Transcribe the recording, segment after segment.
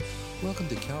Welcome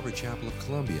to Calvary Chapel of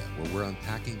Columbia, where we're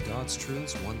unpacking God's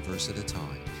truths one verse at a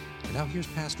time. And now here's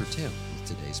Pastor Tim with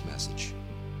today's message.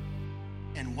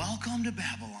 And welcome to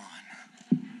Babylon.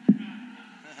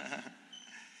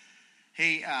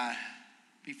 Hey,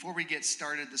 before we get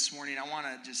started this morning, I want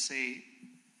to just say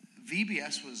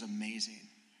VBS was amazing.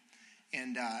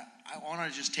 And I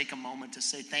want to just take a moment to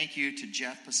say thank you to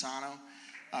Jeff Pisano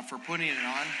for putting it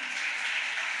on.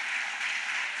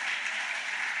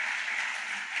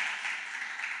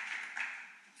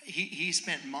 He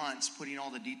spent months putting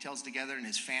all the details together, and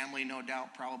his family, no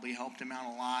doubt, probably helped him out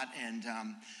a lot. And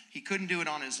he couldn't do it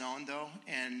on his own, though.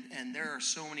 And there are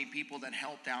so many people that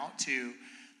helped out to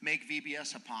make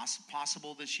VBS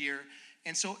possible this year.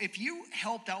 And so if you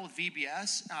helped out with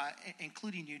VBS,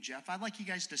 including you, Jeff, I'd like you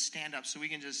guys to stand up so we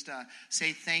can just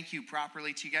say thank you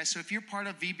properly to you guys. So if you're part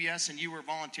of VBS and you were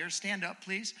volunteers, stand up,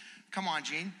 please. Come on,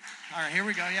 Gene. All right, here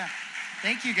we go. Yeah.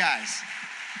 Thank you, guys.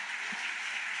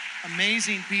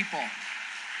 Amazing people.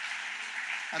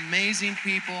 Amazing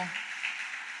people.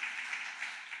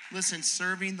 Listen,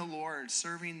 serving the Lord,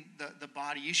 serving the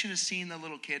body. You should have seen the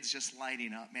little kids just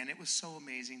lighting up, man. It was so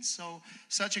amazing.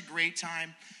 Such a great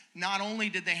time. Not only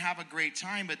did they have a great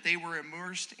time, but they were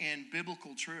immersed in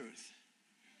biblical truth.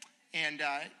 And,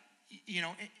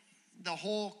 the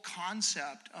whole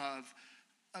concept of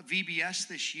VBS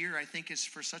this year, I think, is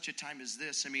for such a time as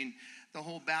this. I mean, the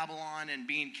whole Babylon and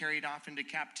being carried off into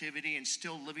captivity and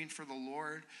still living for the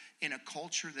Lord in a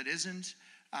culture that isn't,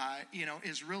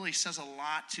 is really says a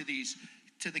lot to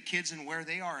the kids and where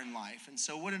they are in life. And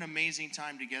so what an amazing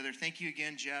time together. Thank you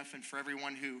again, Jeff, and for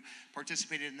everyone who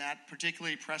participated in that,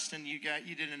 particularly Preston. You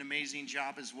did an amazing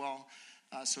job as well.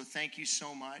 So thank you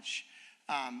so much.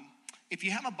 If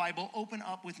you have a Bible, open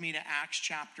up with me to Acts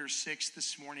chapter 6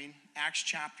 this morning. Acts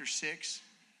chapter 6.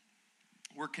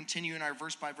 We're continuing our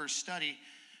verse-by-verse study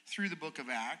through the book of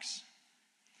Acts.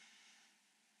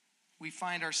 We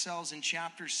find ourselves in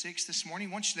chapter 6 this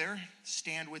morning. Once you're there,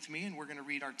 stand with me, and we're going to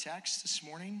read our text this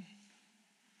morning.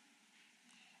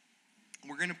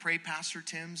 We're going to pray Pastor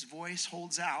Tim's voice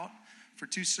holds out for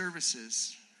 2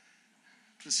 services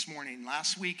this morning.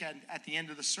 Last week at the end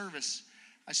of the service,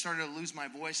 I started to lose my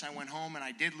voice. I went home, and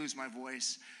I did lose my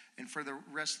voice. And for the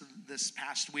rest of this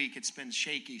past week, it's been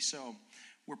shaky. So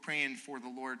we're praying for the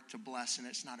Lord to bless, and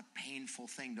it's not a painful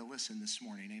thing to listen this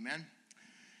morning. Amen?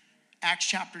 Acts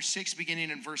chapter 6, beginning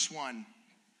in verse 1.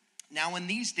 Now in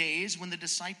these days, when the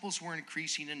disciples were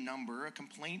increasing in number, a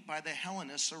complaint by the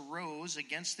Hellenists arose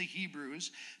against the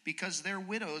Hebrews because their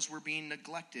widows were being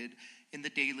neglected in the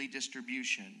daily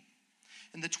distribution.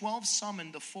 And the 12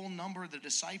 summoned the full number of the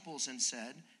disciples and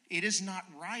said, "It is not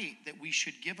right that we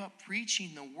should give up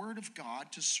preaching the word of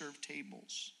God to serve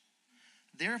tables.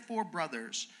 Therefore,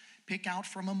 brothers, pick out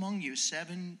from among you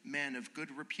 7 men of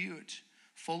good repute,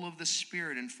 full of the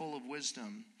Spirit and full of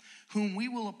wisdom, whom we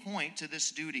will appoint to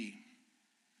this duty.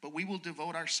 But we will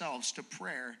devote ourselves to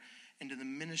prayer and to the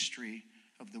ministry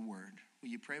of the word." Will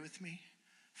you pray with me?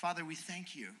 Father, we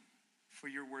thank you for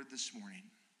your word this morning.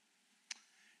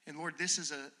 And Lord, this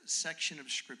is a section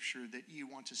of scripture that you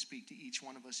want to speak to each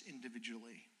one of us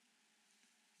individually.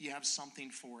 You have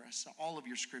something for us. All of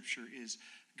your scripture is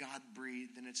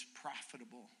God-breathed, and it's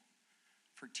profitable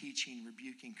for teaching,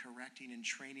 rebuking, correcting, and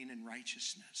training in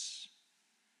righteousness.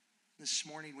 This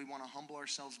morning, we want to humble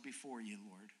ourselves before you,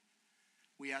 Lord.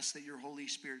 We ask that your Holy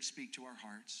Spirit speak to our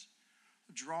hearts.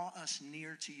 Draw us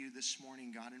near to you this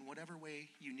morning, God, in whatever way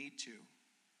you need to.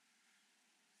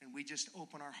 And we just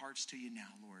open our hearts to you now,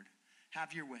 Lord.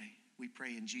 Have your way, we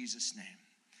pray in Jesus' name.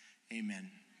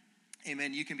 Amen.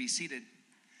 Amen. You can be seated.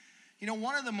 You know,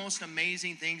 one of the most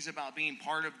amazing things about being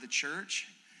part of the church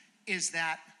is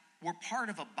that we're part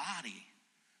of a body.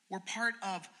 We're part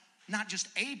of not just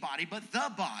a body, but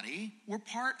the body. We're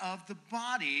part of the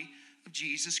body of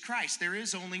Jesus Christ. There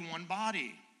is only one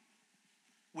body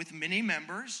with many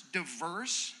members,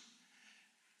 diverse,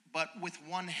 but with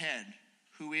one head,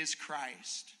 who is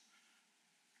Christ.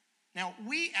 Now,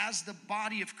 we as the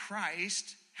body of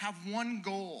Christ have one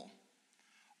goal.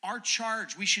 Our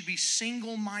charge, we should be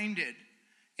single-minded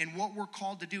in what we're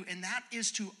called to do, and that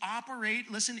is to operate,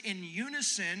 listen, in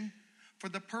unison for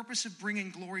the purpose of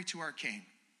bringing glory to our King.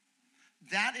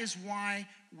 That is why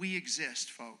we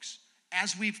exist, folks.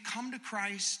 As we've come to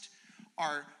Christ,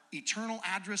 our eternal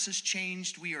address has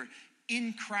changed. We are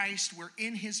in Christ, we're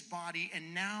in his body,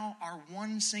 and now our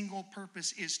one single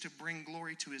purpose is to bring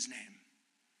glory to his name.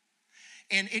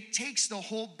 And it takes the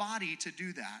whole body to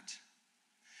do that.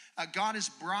 God has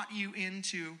brought you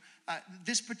into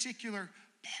this particular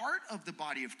part of the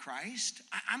body of Christ.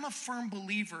 I'm a firm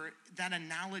believer, that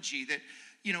analogy that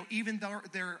even though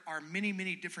there are many,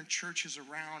 many different churches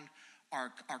around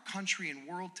our country and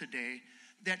world today,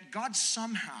 that God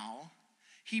somehow,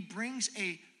 he brings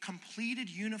a completed,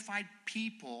 unified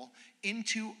people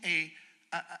into a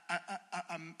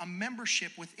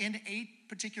membership within a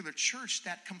particular church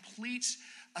that completes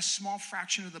a small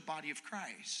fraction of the body of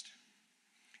Christ.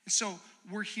 And so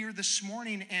we're here this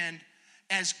morning, and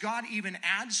as God even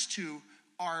adds to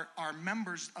our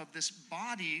members of this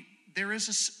body, there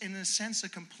is, in a sense, a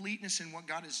completeness in what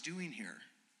God is doing here.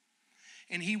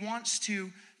 And he wants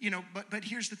to, but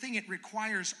here's the thing, it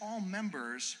requires all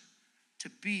members to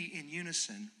be in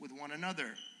unison with one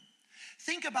another.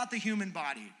 Think about the human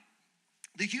body.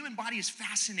 The human body is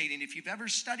fascinating. If you've ever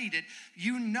studied it,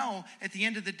 at the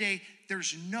end of the day,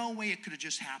 there's no way it could have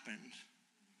just happened.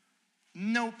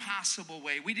 No possible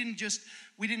way. We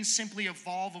didn't simply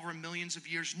evolve over millions of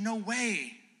years. No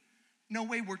way. No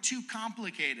way. We're too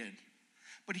complicated.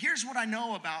 But here's what I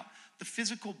know about the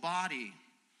physical body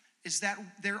is that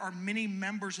there are many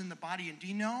members in the body. And do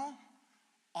you know?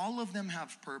 All of them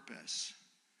have purpose.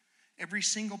 Every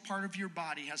single part of your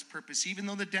body has purpose. Even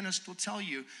though the dentist will tell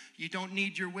you, you don't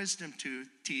need your wisdom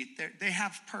teeth, they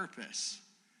have purpose.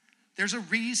 There's a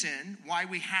reason why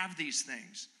we have these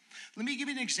things. Let me give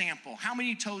you an example. How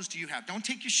many toes do you have? Don't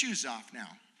take your shoes off now.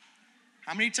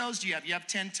 How many toes do you have? You have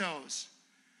 10 toes.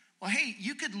 Well, hey,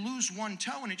 you could lose one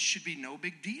toe and it should be no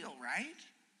big deal, right?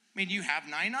 I mean, you have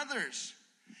 9 others.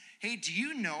 Hey, do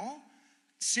you know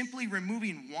simply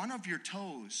removing one of your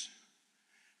toes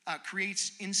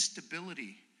creates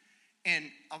instability and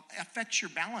affects your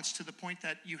balance to the point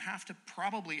that you have to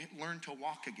probably learn to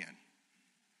walk again?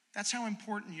 That's how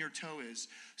important your toe is.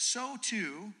 So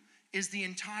too is the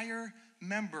entire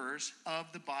members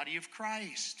of the body of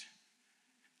Christ.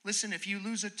 Listen, if you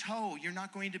lose a toe, you're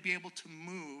not going to be able to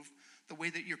move the way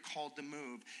that you're called to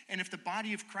move. And if the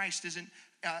body of Christ isn't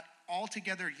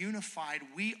altogether unified,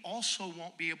 we also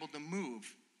won't be able to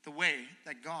move the way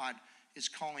that God is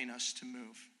calling us to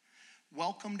move.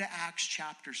 Welcome to Acts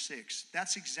chapter 6.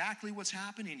 That's exactly what's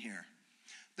happening here.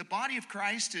 The body of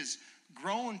Christ is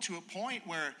grown to a point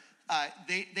where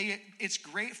it's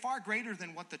far greater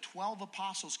than what the 12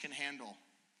 apostles can handle.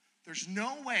 There's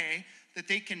no way that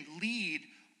they can lead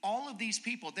all of these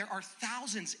people. There are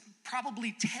thousands,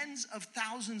 probably tens of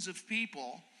thousands of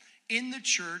people in the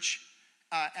church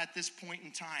at this point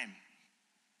in time.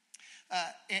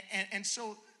 And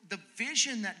so the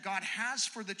vision that God has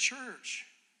for the church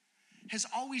has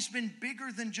always been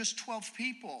bigger than just 12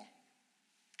 people.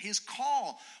 His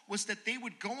call was that they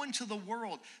would go into the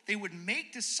world, they would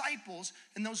make disciples,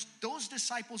 and those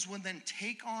disciples would then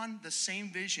take on the same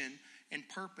vision and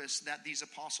purpose that these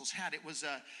apostles had. It was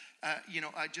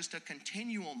just a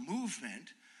continual movement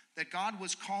that God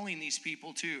was calling these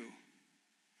people to.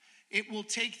 It will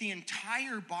take the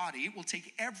entire body, it will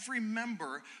take every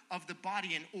member of the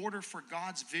body in order for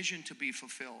God's vision to be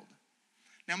fulfilled.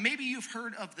 Now, maybe you've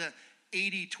heard of the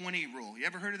 80-20 rule. You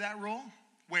ever heard of that rule?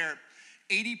 Where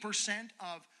 80%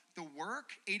 of the work,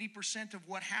 80% of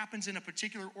what happens in a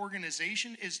particular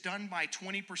organization is done by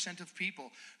 20% of people.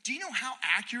 Do you know how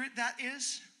accurate that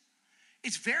is?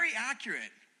 It's very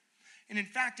accurate. And in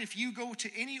fact, if you go to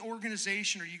any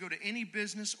organization or you go to any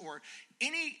business or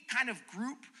any kind of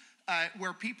group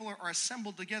where people are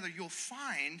assembled together, you'll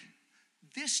find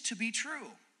this to be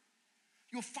true.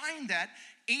 You'll find that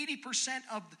 80%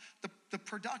 of the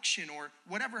production or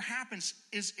whatever happens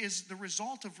is the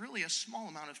result of really a small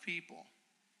amount of people.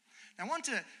 Now, I want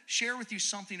to share with you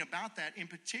something about that, in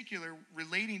particular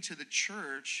relating to the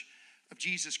church of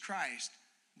Jesus Christ.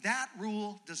 That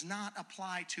rule does not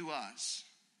apply to us.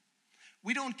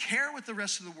 We don't care what the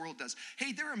rest of the world does.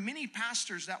 Hey, there are many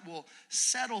pastors that will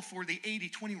settle for the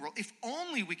 80-20 rule. If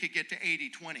only we could get to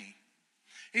 80-20.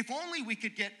 If only we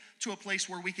could get to a place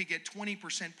where we could get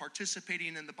 20%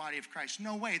 participating in the body of Christ.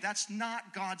 No way. That's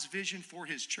not God's vision for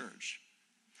his church.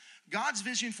 God's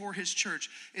vision for his church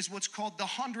is what's called the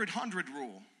 100-100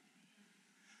 rule.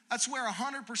 That's where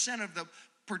 100% of the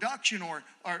production or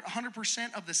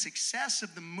 100% of the success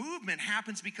of the movement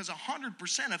happens because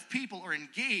 100% of people are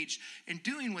engaged in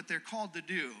doing what they're called to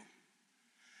do.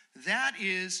 That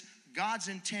is God's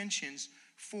intentions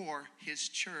for his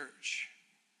church.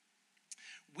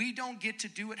 We don't get to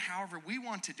do it however we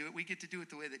want to do it. We get to do it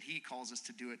the way that he calls us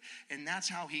to do it. And that's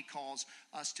how he calls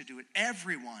us to do it.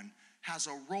 Everyone has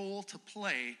a role to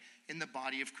play in the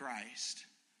body of Christ.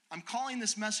 I'm calling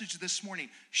this message this morning,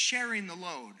 Sharing the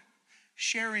Load.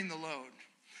 Sharing the Load.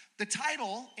 The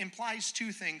title implies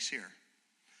 2 things here.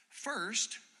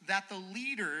 First, that the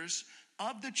leaders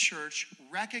of the church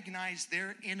recognize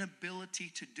their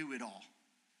inability to do it all.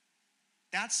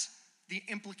 That's the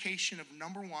implication of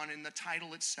number one in the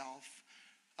title itself.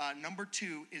 Number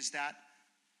two is that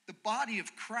the body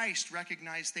of Christ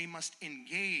recognized they must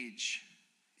engage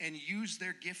and use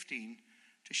their gifting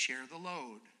to share the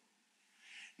load.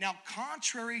 Now,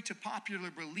 contrary to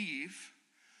popular belief,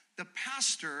 the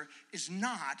pastor is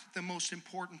not the most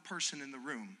important person in the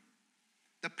room.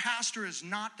 The pastor is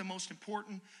not the most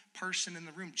important person in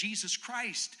the room. Jesus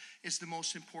Christ is the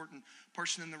most important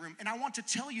person in the room. And I want to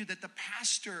tell you that the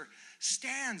pastor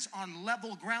stands on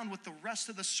level ground with the rest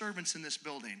of the servants in this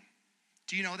building.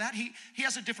 Do you know that? He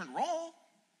has a different role.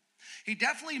 He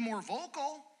definitely more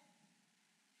vocal,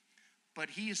 but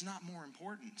he is not more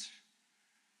important.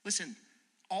 Listen,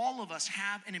 all of us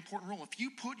have an important role. If you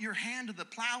put your hand to the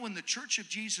plow in the church of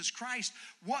Jesus Christ,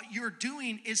 what you're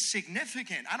doing is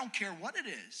significant. I don't care what it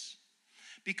is.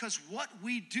 Because what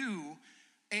we do,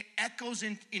 it echoes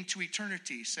into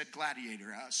eternity, said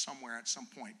Gladiator somewhere at some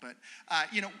point. But,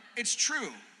 it's true.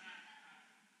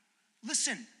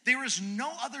 Listen, there is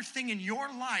no other thing in your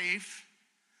life,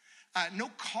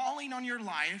 no calling on your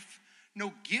life,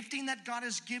 no gifting that God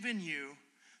has given you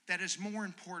that is more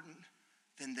important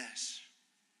than this.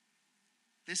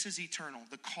 This is eternal,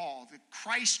 the call, the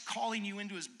Christ calling you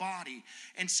into his body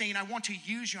and saying, I want to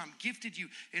use you, I'm gifted you,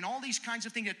 and all these kinds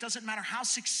of things. It doesn't matter how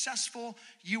successful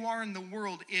you are in the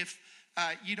world if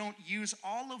you don't use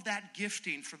all of that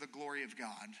gifting for the glory of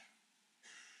God.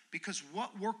 Because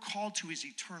what we're called to is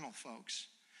eternal, folks.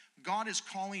 God is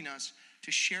calling us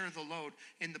to share the load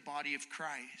in the body of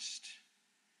Christ.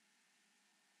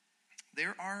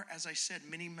 There are, as I said,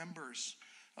 many members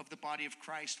of the body of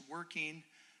Christ working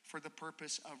for the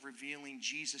purpose of revealing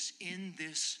Jesus in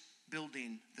this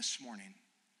building this morning.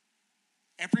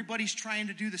 Everybody's trying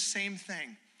to do the same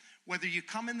thing. Whether you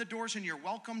come in the doors and you're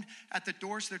welcomed at the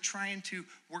doors, they're trying to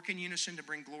work in unison to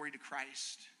bring glory to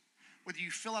Christ. Whether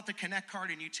you fill out the Connect card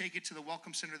and you take it to the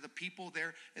Welcome Center, the people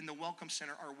there in the Welcome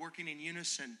Center are working in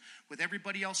unison with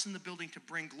everybody else in the building to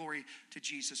bring glory to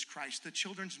Jesus Christ. The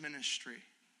children's ministry,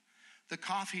 the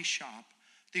coffee shop,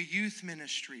 the youth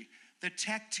ministry, the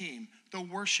tech team, the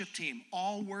worship team,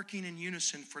 all working in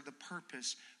unison for the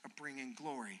purpose of bringing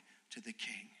glory to the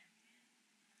King.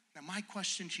 Now, my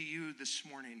question to you this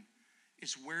morning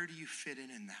is, where do you fit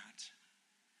in that?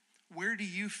 Where do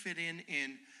you fit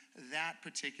in that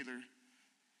particular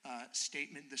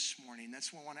statement this morning?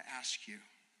 That's what I want to ask you.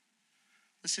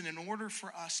 Listen, in order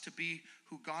for us to be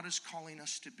who God is calling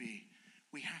us to be,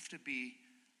 we have to be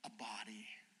a body.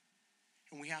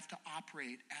 And we have to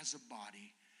operate as a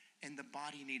body. And the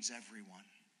body needs everyone.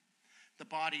 The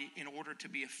body, in order to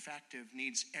be effective,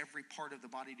 needs every part of the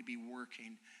body to be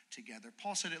working together.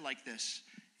 Paul said it like this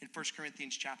in 1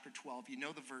 Corinthians chapter 12. You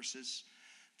know the verses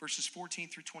 14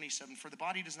 through 27. For the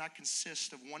body does not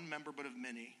consist of one member, but of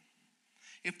many.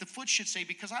 If the foot should say,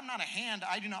 because I'm not a hand,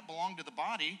 I do not belong to the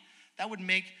body, that would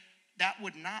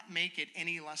not make it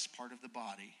any less part of the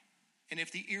body. And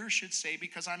if the ear should say,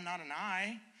 because I'm not an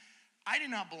eye, I do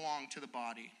not belong to the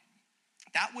body,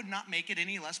 that would not make it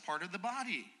any less part of the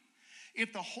body.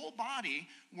 If the whole body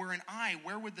were an eye,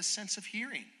 where would the sense of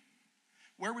hearing?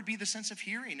 Where would be the sense of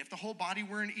hearing? If the whole body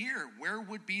were an ear, where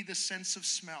would be the sense of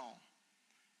smell?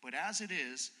 But as it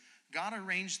is, God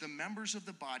arranged the members of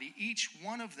the body, each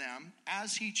one of them,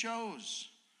 as he chose.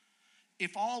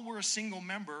 If all were a single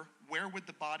member, where would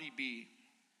the body be?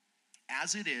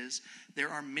 As it is, there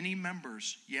are many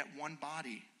members, yet one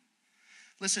body.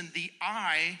 Listen, the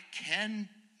eye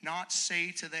cannot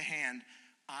say to the hand,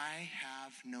 I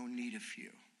have no need of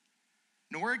you.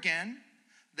 Nor again,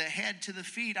 the head to the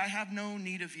feet, I have no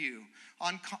need of you.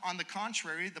 On the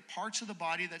contrary, the parts of the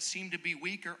body that seem to be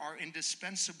weaker are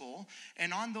indispensable.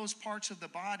 And on those parts of the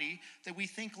body that we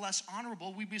think less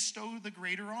honorable, we bestow the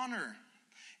greater honor.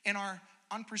 And our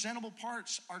unpresentable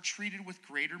parts are treated with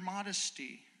greater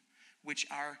modesty, which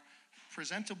our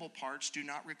presentable parts do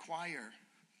not require.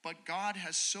 But God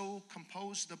has so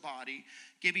composed the body,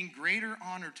 giving greater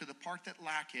honor to the part that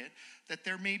lack it, that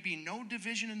there may be no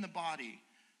division in the body,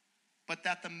 but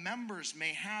that the members may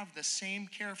have the same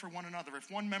care for one another. If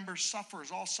one member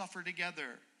suffers, all suffer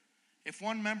together. If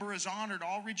one member is honored,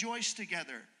 all rejoice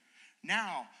together.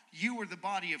 Now, you are the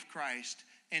body of Christ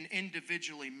and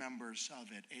individually members of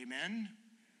it. Amen?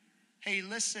 Hey,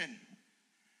 listen.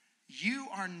 You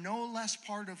are no less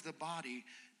part of the body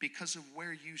because of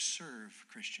where you serve,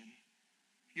 Christian.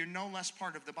 You're no less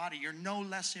part of the body. You're no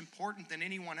less important than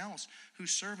anyone else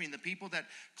who's serving. The people that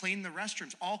clean the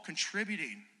restrooms, all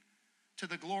contributing to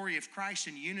the glory of Christ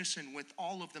in unison with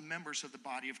all of the members of the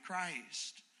body of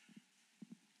Christ.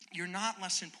 You're not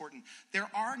less important. There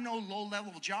are no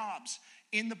low-level jobs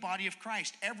in the body of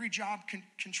Christ. Every job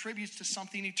contributes to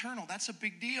something eternal. That's a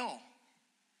big deal.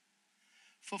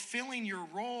 Fulfilling your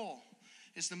role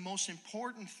is the most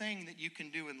important thing that you can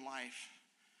do in life,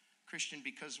 Christian,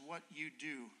 because what you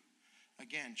do,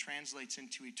 again, translates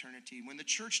into eternity. When the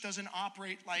church doesn't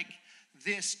operate like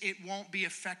this, it won't be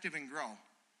effective and grow.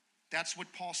 That's what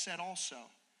Paul said also.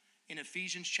 In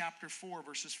Ephesians chapter 4,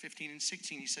 verses 15 and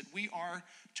 16, he said, we are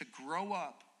to grow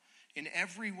up in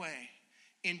every way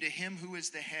into him who is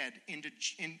the head,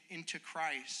 into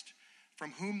Christ,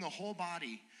 from whom the whole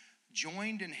body,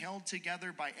 joined and held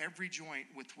together by every joint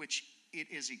with which it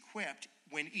is equipped,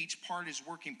 when each part is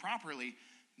working properly,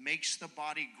 makes the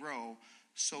body grow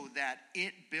so that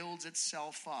it builds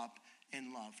itself up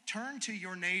in love. Turn to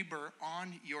your neighbor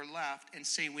on your left and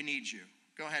say, we need you.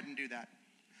 Go ahead and do that.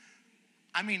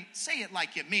 I mean, say it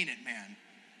like you mean it, man.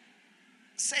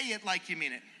 Say it like you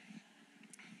mean it.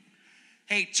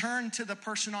 Hey, turn to the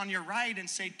person on your right and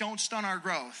say, don't stunt our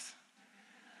growth.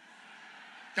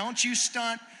 Don't you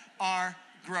stunt our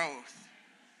growth.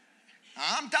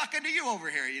 I'm talking to you over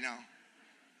here, you know.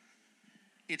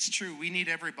 It's true. We need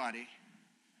everybody.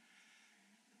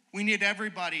 We need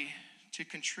everybody to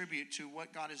contribute to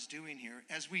what God is doing here.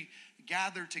 As we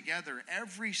gather together,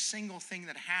 every single thing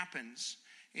that happens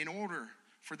in order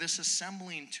for this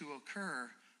assembling to occur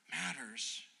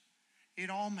matters. It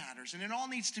all matters. And it all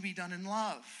needs to be done in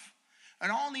love. It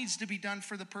all needs to be done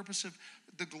for the purpose of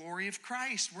the glory of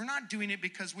Christ. We're not doing it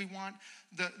because we want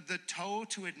the toe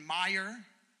to admire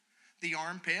the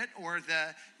armpit, or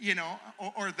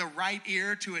or the right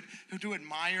ear to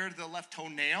admire the left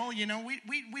toenail. You know,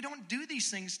 we don't do these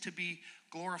things to be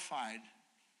glorified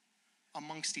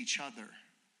amongst each other.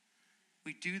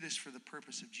 We do this for the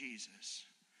purpose of Jesus,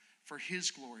 for his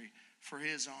glory, for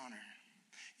his honor.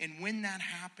 And when that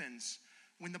happens,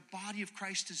 when the body of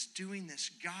Christ is doing this,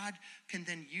 God can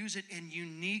then use it in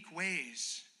unique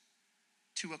ways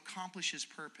to accomplish his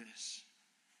purpose.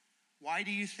 Why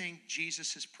do you think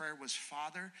Jesus' prayer was,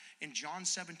 Father, in John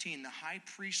 17, the high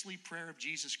priestly prayer of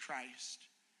Jesus Christ,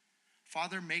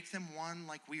 Father, make them one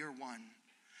like we are one.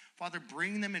 Father,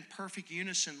 bring them in perfect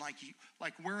unison like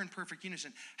we're in perfect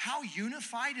unison. How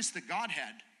unified is the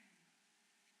Godhead?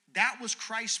 That was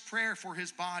Christ's prayer for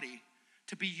his body,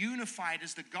 to be unified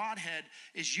as the Godhead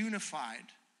is unified.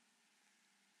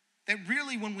 That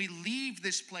really, when we leave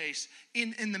this place,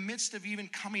 in the midst of even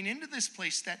coming into this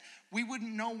place, that we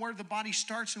wouldn't know where the body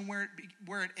starts and where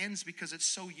it ends, because it's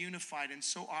so unified and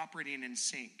so operating in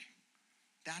sync.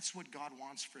 That's what God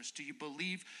wants for us. Do you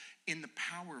believe in the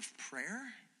power of prayer?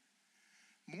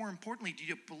 More importantly, do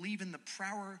you believe in the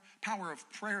power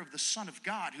of prayer of the Son of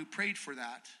God who prayed for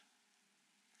that?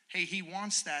 Hey, he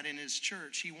wants that in his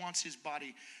church. He wants his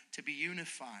body to be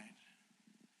unified.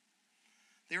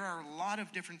 There are a lot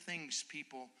of different things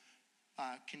people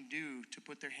can do to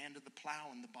put their hand to the plow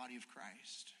in the body of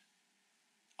Christ.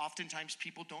 Oftentimes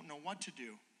people don't know what to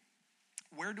do.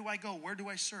 Where do I go? Where do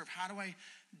I serve? How do I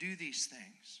do these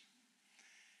things?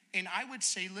 And I would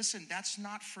say, listen, that's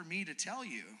not for me to tell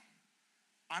you.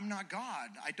 I'm not God.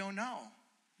 I don't know.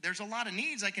 There's a lot of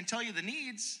needs. I can tell you the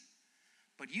needs.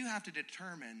 But you have to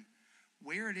determine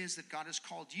where it is that God has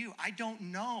called you. I don't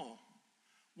know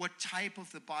what type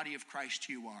of the body of Christ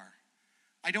you are.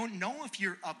 I don't know if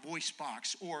you're a voice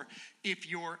box, or if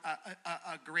you're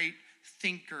a great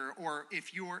thinker, or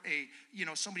if you're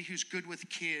somebody who's good with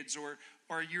kids,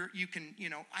 or you can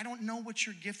I don't know what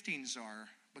your giftings are,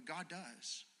 but God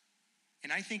does.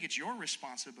 And I think it's your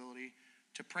responsibility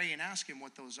to pray and ask him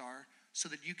what those are, so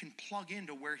that you can plug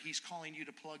into where he's calling you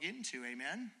to plug into.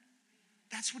 Amen.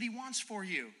 That's what he wants for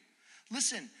you.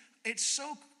 Listen, it's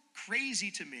so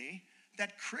crazy to me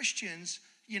that Christians,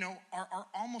 are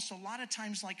almost a lot of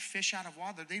times like fish out of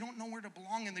water. They don't know where to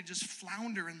belong, and they just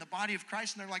flounder in the body of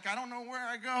Christ, and they're like, I don't know where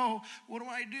I go. What do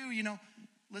I do?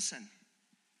 Listen,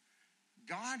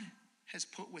 God has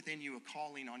put within you a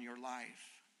calling on your life.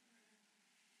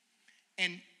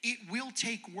 And it will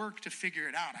take work to figure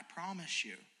it out, I promise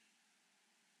you.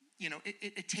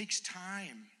 It takes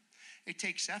time. It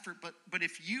takes effort. But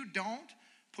if you don't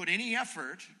put any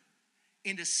effort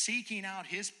into seeking out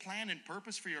his plan and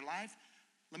purpose for your life,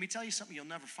 let me tell you something, you'll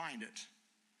never find it.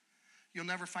 You'll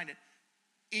never find it.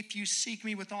 If you seek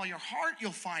me with all your heart,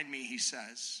 you'll find me, he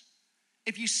says.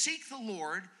 If you seek the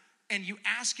Lord and you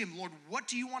ask him, Lord, what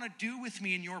do you want to do with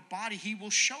me in your body? He will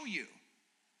show you.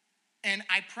 And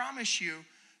I promise you,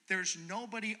 there's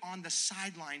nobody on the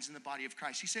sidelines in the body of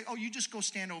Christ. You say, oh, you just go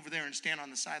stand over there and stand on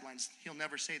the sidelines. He'll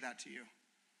never say that to you.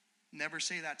 Never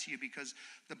say that to you, because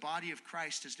the body of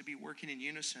Christ is to be working in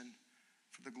unison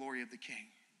for the glory of the King.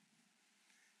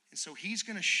 And so he's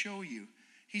going to show you.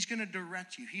 He's going to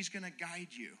direct you. He's going to guide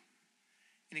you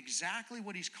in exactly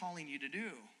what he's calling you to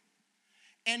do.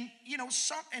 And,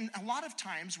 and a lot of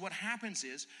times what happens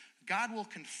is God will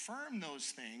confirm those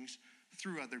things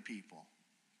through other people.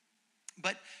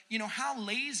 But, how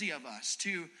lazy of us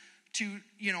to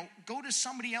go to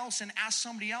somebody else and ask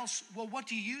somebody else, well, what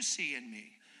do you see in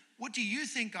me? What do you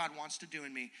think God wants to do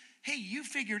in me? Hey, you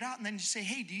figure it out, and then you say,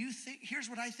 hey, here's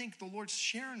what I think the Lord's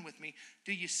sharing with me.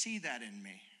 Do you see that in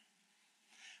me?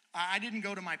 I didn't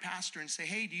go to my pastor and say,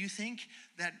 hey, do you think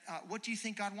that, what do you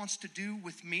think God wants to do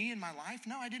with me in my life?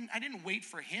 No, I didn't wait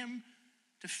for him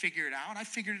to figure it out. I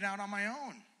figured it out on my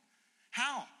own.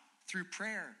 How? Through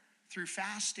prayer, through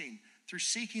fasting, through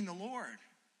seeking the Lord.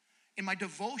 In my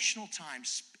devotional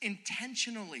times,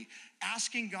 intentionally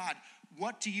asking God,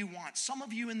 what do you want? Some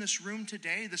of you in this room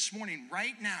today, this morning,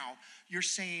 right now, you're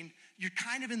saying, you're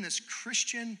kind of in this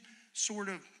Christian sort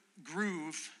of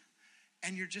groove,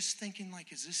 and you're just thinking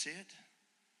like, is this it?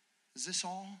 Is this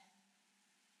all?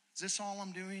 Is this all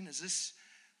I'm doing? Is this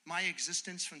my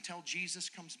existence until Jesus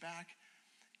comes back?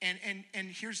 And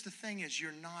here's the thing is,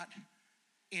 you're not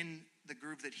in the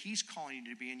groove that he's calling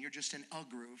you to be in. You're just in a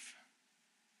groove.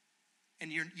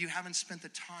 And you haven't spent the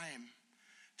time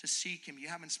to seek him. You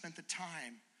haven't spent the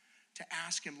time to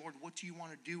ask him, Lord, what do you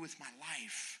want to do with my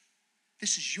life?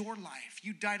 This is your life.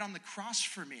 You died on the cross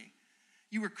for me.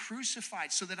 You were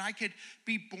crucified so that I could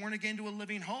be born again to a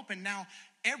living hope. And now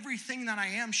everything that I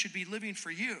am should be living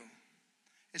for you.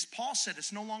 As Paul said,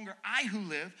 it's no longer I who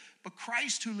live, but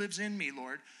Christ who lives in me,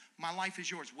 Lord. My life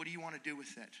is yours. What do you want to do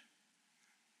with it?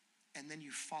 And then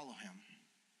you follow him.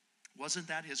 Wasn't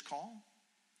that his call?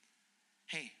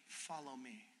 Hey, follow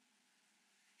me.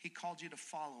 He called you to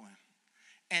follow him.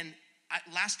 And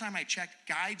last time I checked,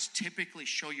 guides typically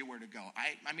show you where to go.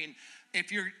 I mean, if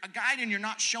you're a guide and you're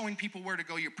not showing people where to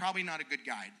go, you're probably not a good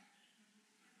guide.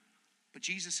 But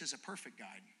Jesus is a perfect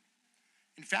guide.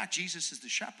 In fact, Jesus is the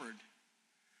shepherd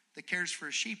that cares for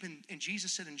his sheep. And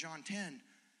Jesus said in John 10,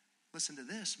 listen to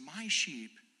this, my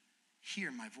sheep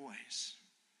hear my voice.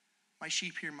 My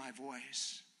sheep hear my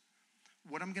voice.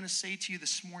 What I'm going to say to you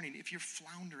this morning, if you're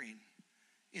floundering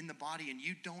in the body and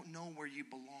you don't know where you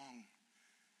belong,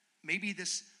 maybe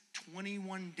this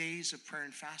 21 days of prayer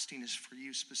and fasting is for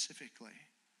you specifically.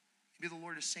 Maybe the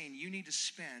Lord is saying you need to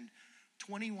spend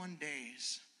 21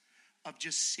 days of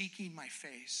just seeking my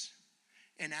face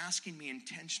and asking me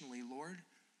intentionally, Lord,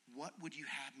 what would you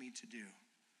have me to do?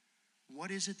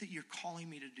 What is it that you're calling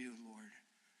me to do, Lord?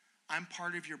 I'm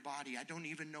part of your body. I don't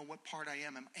even know what part I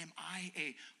am. Am I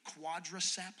a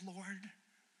quadricep, Lord?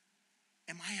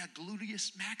 Am I a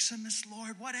gluteus maximus,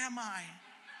 Lord? What am I?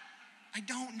 I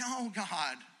don't know,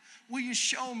 God. Will you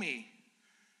show me?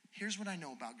 Here's what I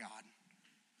know about God.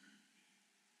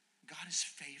 God is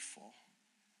faithful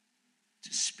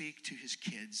to speak to his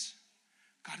kids.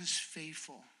 God is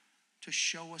faithful to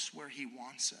show us where he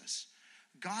wants us.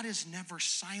 God is never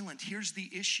silent. Here's the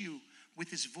issue with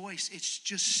his voice. It's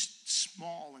just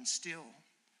small and still.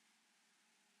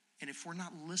 And if we're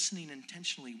not listening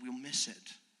intentionally, we'll miss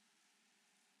it.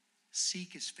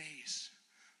 Seek his face.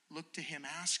 Look to him.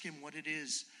 Ask him what it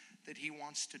is that he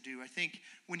wants to do. I think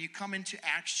when you come into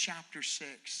Acts chapter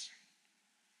 6,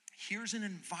 here's an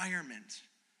environment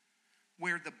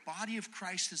where the body of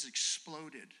Christ has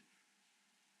exploded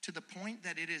to the point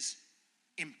that it is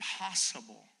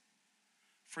impossible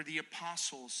for the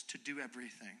apostles to do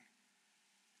everything.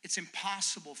 It's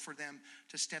impossible for them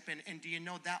to step in. And do you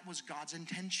know that was God's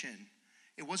intention?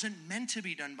 It wasn't meant to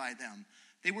be done by them.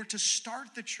 They were to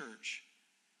start the church,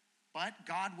 but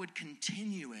God would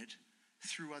continue it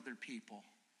through other people.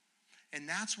 And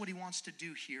that's what he wants to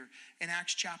do here. In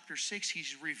Acts chapter 6,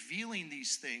 he's revealing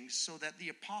these things so that the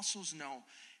apostles know,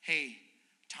 hey,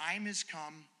 time has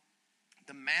come.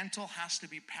 The mantle has to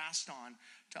be passed on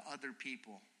to other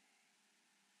people.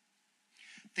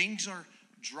 Things are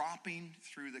dropping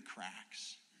through the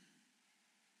cracks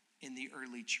in the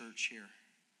early church here.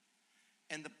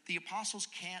 And the apostles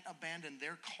can't abandon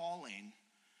their calling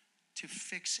to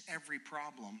fix every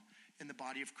problem in the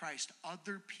body of Christ.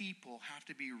 Other people have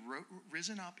to be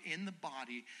risen up in the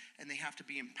body, and they have to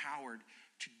be empowered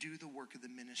to do the work of the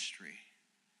ministry.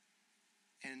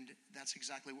 And that's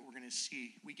exactly what we're going to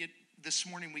see. This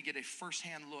morning we get a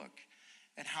firsthand look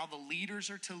at how the leaders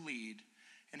are to lead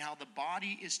and how the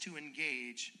body is to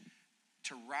engage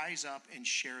to rise up and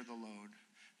share the load.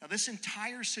 Now, this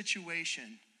entire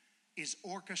situation is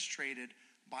orchestrated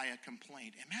by a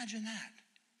complaint. Imagine that.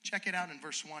 Check it out in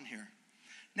verse 1 here.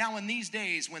 Now, in these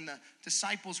days, when the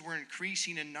disciples were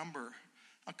increasing in number,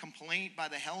 a complaint by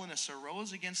the Hellenists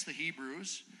arose against the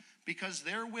Hebrews because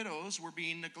their widows were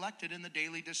being neglected in the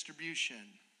daily distribution.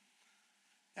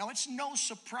 Now, it's no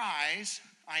surprise,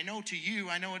 I know to you,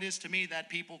 I know it is to me, that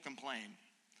people complain.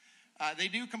 They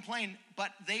do complain,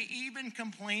 but they even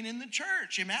complain in the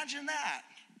church. Imagine that.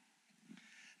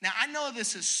 Now, I know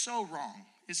this is so wrong.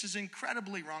 This is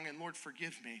incredibly wrong, and Lord,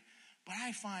 forgive me. But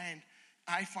I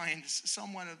find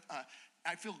somewhat of,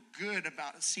 I feel good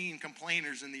about seeing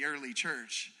complainers in the early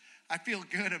church. I feel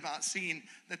good about seeing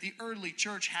that the early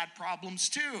church had problems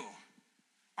too.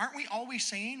 Aren't we always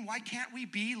saying, why can't we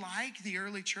be like the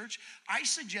early church? I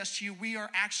suggest to you, we are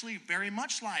actually very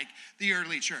much like the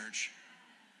early church.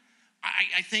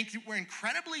 I think that we're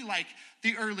incredibly like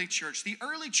the early church. The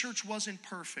early church wasn't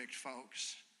perfect,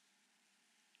 folks.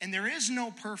 And there is no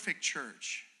perfect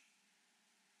church.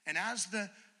 And as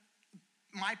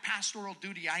my pastoral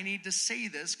duty, I need to say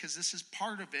this because this is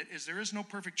part of it, is there is no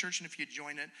perfect church, and if you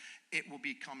join it, it will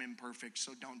become imperfect,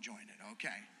 so don't join it, okay?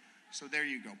 So there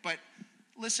you go. But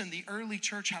listen, the early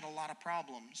church had a lot of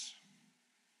problems,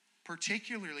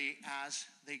 particularly as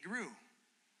they grew.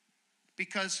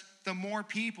 Because the more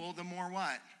people, the more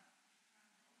what?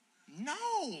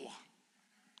 No.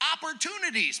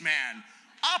 Opportunities, man.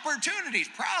 Opportunities,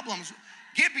 problems.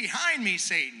 Get behind me,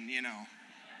 Satan, you know.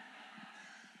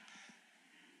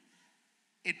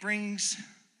 It brings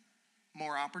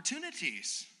more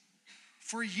opportunities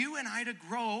for you and I to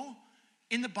grow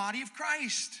in the body of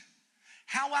Christ.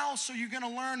 How else are you going to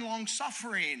learn long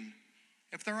suffering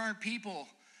if there aren't people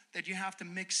that you have to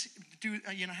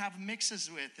have mixes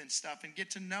with and stuff and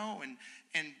get to know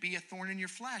and be a thorn in your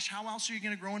flesh? How else are you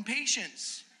going to grow in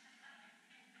patience?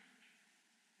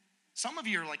 Some of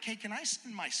you are like, hey, can I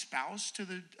send my spouse to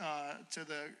the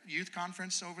youth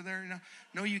conference over there?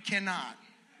 No, you cannot.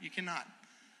 You cannot.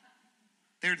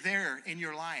 They're there in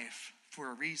your life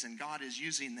for a reason. God is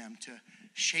using them to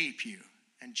shape you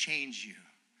and change you.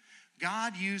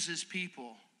 God uses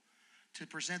people to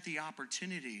present the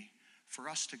opportunity for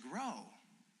us to grow.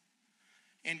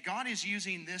 And God is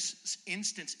using this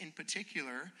instance in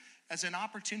particular as an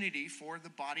opportunity for the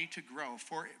body to grow,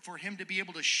 for him to be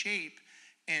able to shape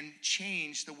and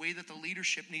change the way that the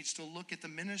leadership needs to look at the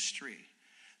ministry.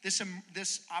 This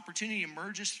opportunity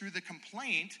emerges through the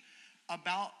complaint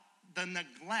about the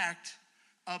neglect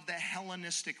of the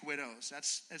Hellenistic widows.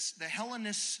 The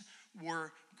Hellenists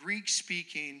were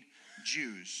Greek-speaking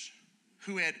Jews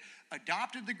who had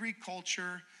adopted the Greek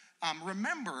culture.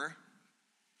 Remember,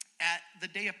 at the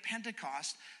day of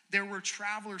Pentecost, there were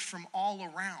travelers from all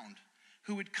around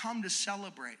who would come to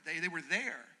celebrate. They were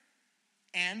there.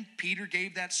 And Peter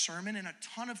gave that sermon, and a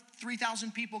ton of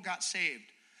 3,000 people got saved.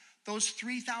 Those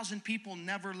 3,000 people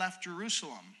never left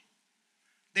Jerusalem.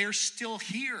 They're still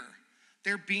here.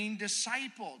 They're being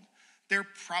discipled. They're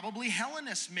probably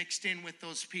Hellenists mixed in with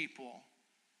those people.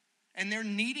 And they're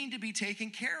needing to be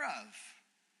taken care of.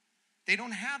 They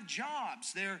don't have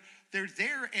jobs. They're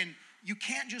there, and you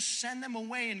can't just send them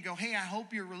away and go, hey, I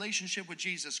hope your relationship with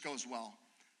Jesus goes well.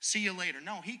 See you later.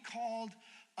 No, he called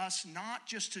us not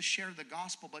just to share the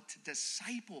gospel, but to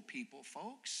disciple people,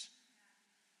 folks.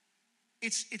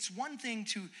 It's one thing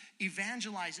to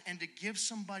evangelize and to give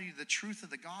somebody the truth of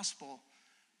the gospel,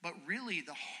 but really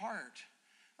the heart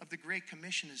of the Great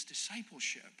Commission is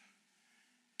discipleship.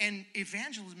 And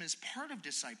evangelism is part of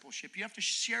discipleship. You have to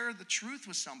share the truth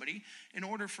with somebody in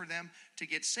order for them to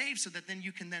get saved so that then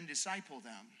you can then disciple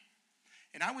them.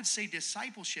 And I would say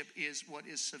discipleship is what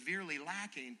is severely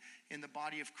lacking in the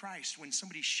body of Christ. When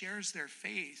somebody shares their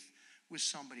faith with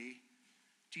somebody,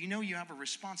 do you know you have a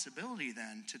responsibility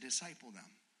then to disciple them?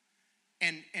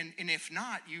 And if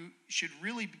not, you should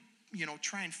really,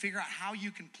 try and figure out how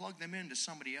you can plug them into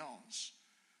somebody else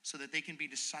so that they can be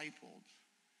discipled.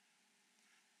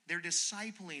 They're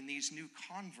discipling these new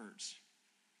converts.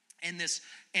 And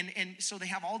so they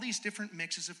have all these different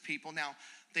mixes of people. Now,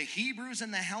 the Hebrews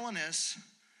and the Hellenists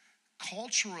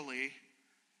culturally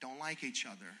don't like each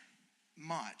other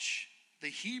much. The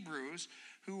Hebrews,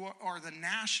 who are the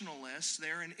nationalists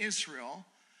there in Israel,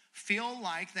 feel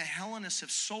like the Hellenists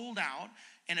have sold out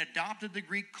and adopted the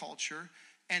Greek culture.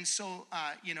 And so,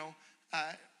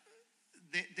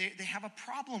 they have a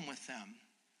problem with them.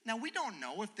 Now, we don't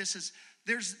know if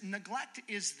there's neglect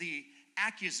is the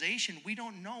accusation. We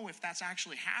don't know if that's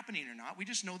actually happening or not. We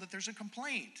just know that there's a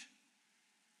complaint.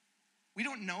 We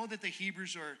don't know that the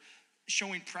Hebrews are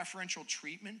showing preferential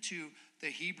treatment to the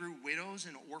Hebrew widows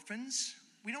and orphans.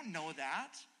 We don't know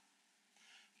that.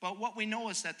 But what we know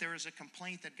is that there is a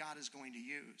complaint that God is going to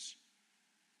use.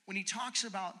 When he talks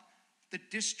about the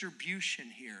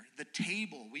distribution here, the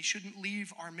table, we shouldn't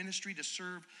leave our ministry to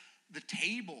serve the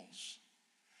tables.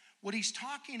 What he's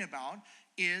talking about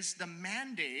is the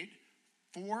mandate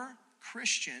for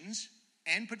Christians,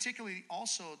 and particularly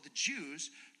also the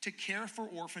Jews, to care for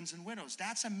orphans and widows.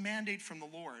 That's a mandate from the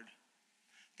Lord.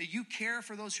 that you care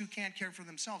for those who can't care for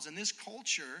themselves. In this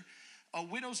culture,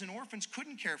 widows and orphans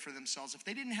couldn't care for themselves. If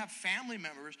they didn't have family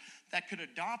members that could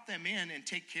adopt them in and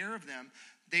take care of them,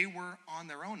 they were on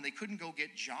their own. They couldn't go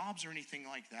get jobs or anything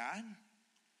like that.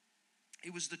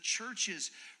 It was the church's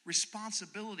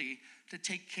responsibility to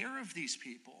take care of these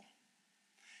people.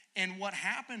 And what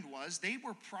happened was they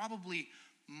were probably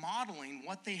modeling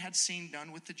what they had seen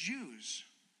done with the Jews.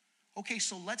 Okay,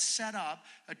 so let's set up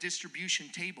a distribution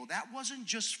table. That wasn't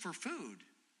just for food.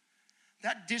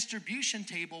 That distribution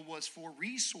table was for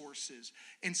resources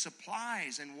and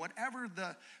supplies and whatever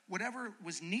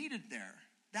was needed there.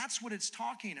 That's what it's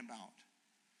talking about.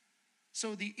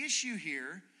 So the issue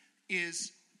here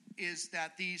is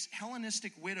that these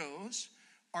Hellenistic widows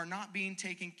are not being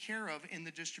taken care of in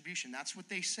the distribution. That's what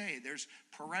they say. There's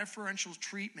preferential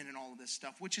treatment and all of this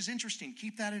stuff, which is interesting.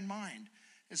 Keep that in mind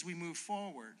as we move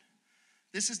forward.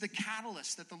 This is the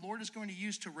catalyst that the Lord is going to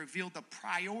use to reveal the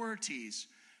priorities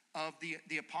of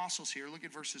the apostles here. Look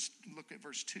at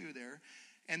verse 2 there.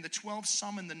 And the 12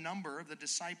 summoned the number of the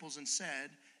disciples and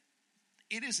said,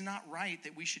 "It is not right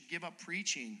that we should give up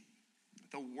preaching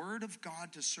the word of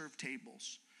God to serve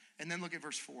tables." And then look at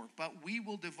verse 4. "But we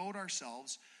will devote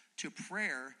ourselves to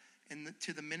prayer and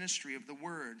to the ministry of the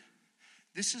word."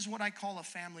 This is what I call a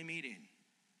family meeting.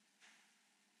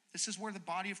 This is where the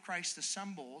body of Christ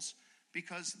assembles,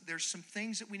 because there's some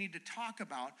things that we need to talk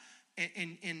about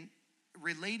in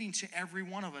relating to every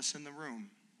one of us in the room.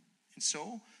 And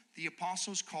so the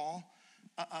apostles call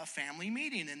a family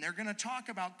meeting, and they're going to talk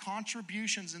about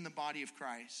contributions in the body of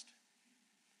Christ.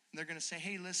 And they're going to say,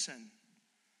 hey, listen,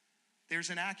 there's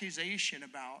an accusation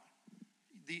about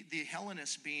the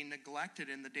Hellenists being neglected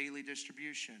in the daily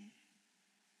distribution.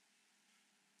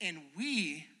 And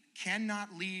we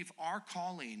cannot leave our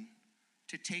calling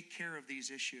to take care of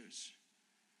these issues.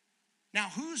 Now,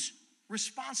 whose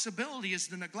responsibility is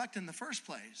the neglect in the first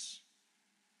place?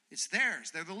 It's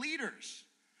theirs. They're the leaders.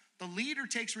 The leader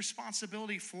takes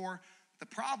responsibility for the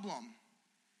problem.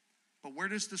 But where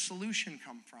does the solution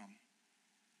come from?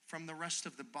 From the rest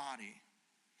of the body.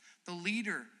 The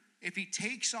leader, if he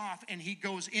takes off and he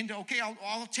goes into, okay,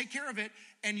 I'll take care of it,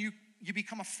 and you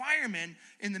become a fireman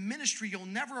in the ministry, you'll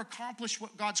never accomplish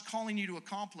what God's calling you to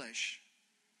accomplish.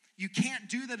 You can't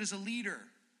do that as a leader.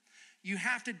 You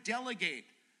have to delegate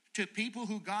to people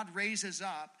who God raises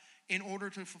up in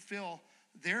order to fulfill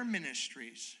their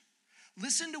ministries.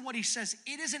 Listen to what he says.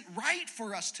 It isn't right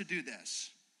for us to do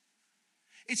this.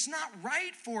 It's not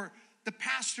right for the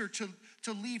pastor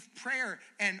to leave prayer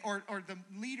or the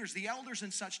leaders, the elders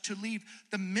and such, to leave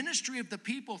the ministry of the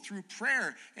people through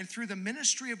prayer and through the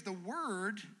ministry of the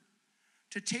word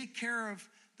to take care of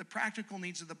the practical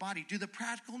needs of the body. Do the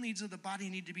practical needs of the body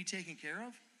need to be taken care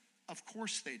of? Of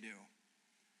course they do.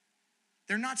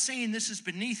 They're not saying this is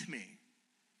beneath me.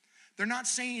 They're not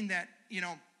saying that,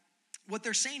 what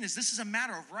they're saying is this is a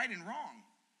matter of right and wrong.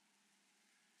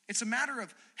 It's a matter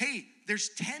of, hey, there's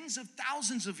tens of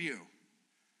thousands of you.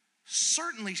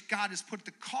 Certainly God has put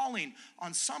the calling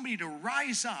on somebody to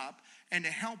rise up and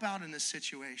to help out in this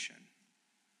situation.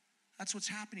 That's what's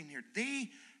happening here. They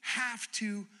have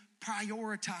to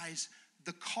prioritize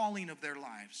the calling of their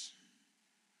lives.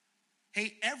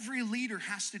 Hey, every leader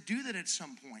has to do that at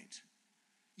some point.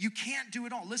 You can't do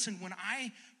it all. Listen, when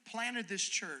I planted this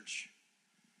church,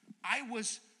 I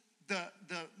was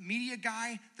the media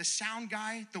guy, the sound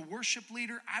guy, the worship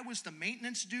leader. I was the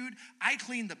maintenance dude. I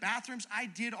cleaned the bathrooms. I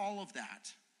did all of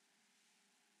that.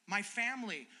 My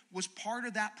family was part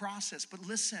of that process. But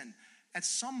listen, at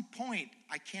some point,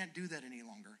 I can't do that any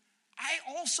longer. I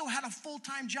also had a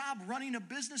full-time job running a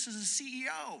business as a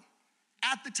CEO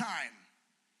at the time.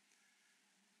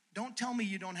 Don't tell me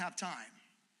you don't have time.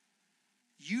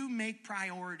 You make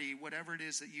priority whatever it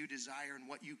is that you desire and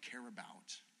what you care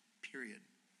about, period.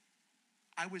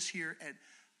 I was here at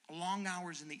long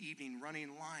hours in the evening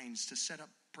running lines to set up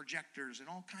projectors and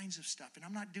all kinds of stuff. And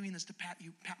I'm not doing this to pat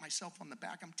myself on the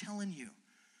back. I'm telling you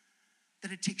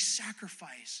that it takes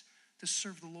sacrifice to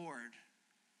serve the Lord.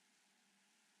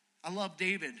 I love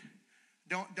David.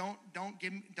 Don't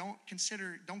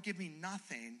give me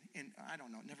nothing. And I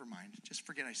don't know, never mind. Just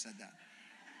forget I said that.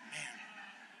 Man.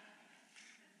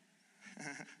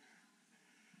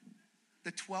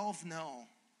 The 12 know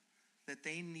that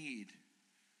they need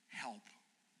help.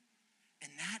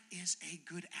 And that is a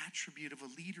good attribute of a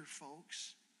leader,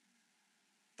 folks.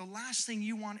 The last thing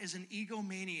you want is an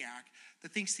egomaniac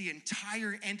that thinks the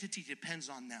entire entity depends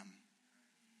on them.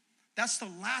 That's the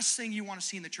last thing you want to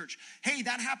see in the church. Hey,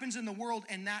 that happens in the world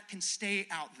and that can stay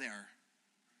out there.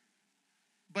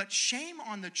 But shame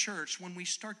on the church when we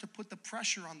start to put the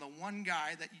pressure on the one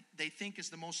guy that they think is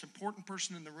the most important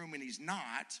person in the room, and he's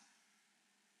not.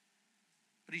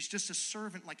 But he's just a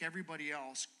servant like everybody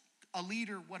else. A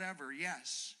leader, whatever,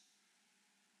 yes.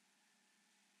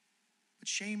 But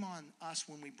shame on us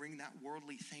when we bring that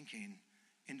worldly thinking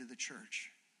into the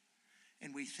church.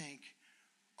 And we think,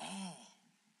 oh,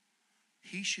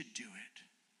 he should do it.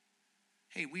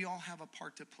 Hey, we all have a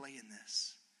part to play in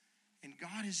this. And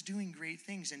God is doing great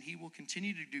things, and he will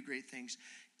continue to do great things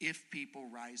if people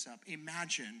rise up.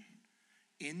 Imagine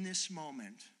in this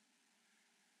moment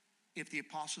if the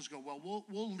apostles go, well,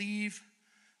 we'll leave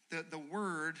the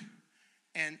word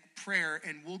and prayer,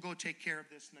 and we'll go take care of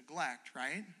this neglect,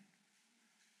 right?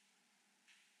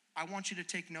 I want you to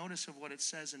take notice of what it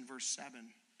says in verse 7.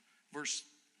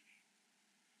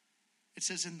 It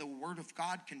says, and the word of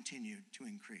God continued to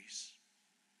increase.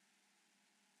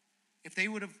 If they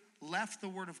would have left the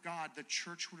word of God, the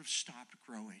church would have stopped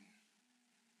growing.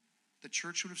 The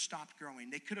church would have stopped growing.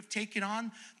 They could have taken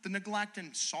on the neglect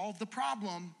and solved the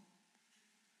problem,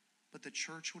 but the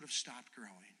church would have stopped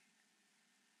growing.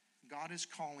 God is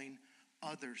calling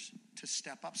others to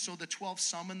step up. So the 12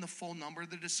 summon the full number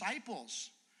of the disciples.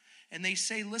 And they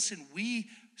say, listen, we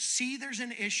see there's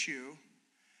an issue,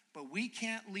 but we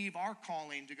can't leave our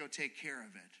calling to go take care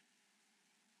of it.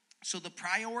 So the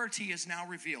priority is now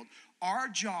revealed. Our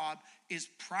job is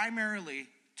primarily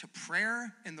to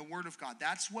prayer and the word of God.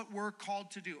 That's what we're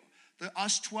called to do.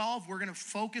 Us 12, we're going to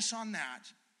focus on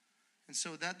that. And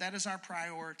so that is our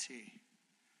priority.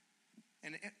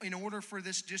 And in order for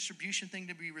this distribution thing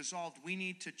to be resolved, we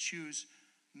need to choose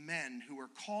men who are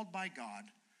called by God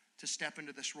to step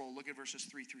into this role. Look at verses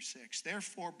 3 through 6.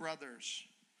 Therefore, brothers,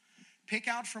 pick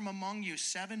out from among you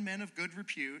 7 men of good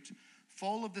repute,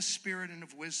 full of the Spirit and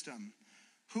of wisdom,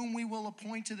 whom we will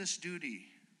appoint to this duty.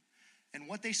 And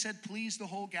what they said pleased the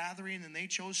whole gathering, and they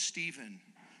chose Stephen,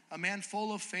 a man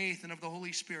full of faith and of the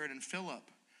Holy Spirit, and Philip,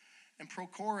 and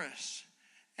Prochorus,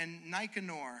 and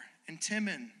Nicanor, and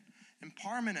Timon, and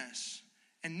Parmenas,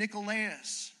 and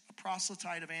Nicolaus, a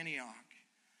proselyte of Antioch.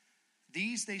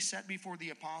 These they set before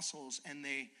the apostles, and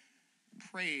they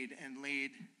prayed and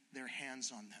laid their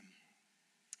hands on them.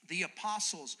 The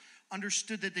apostles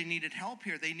understood that they needed help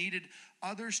here. They needed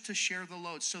others to share the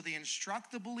load. So they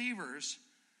instruct the believers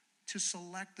to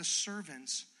select the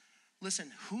servants,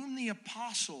 listen, whom the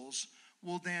apostles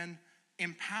will then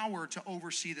empower to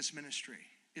oversee this ministry.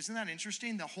 Isn't that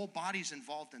interesting? The whole body's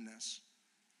involved in this.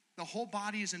 The whole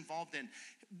body is involved in.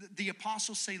 The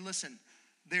apostles say, listen,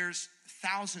 there's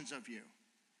thousands of you.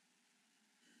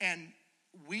 And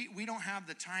we don't have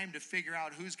the time to figure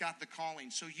out who's got the calling.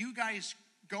 So you guys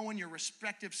go in your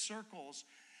respective circles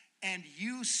and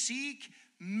you seek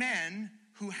men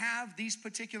who have these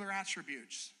particular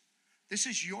attributes. This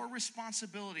is your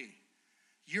responsibility.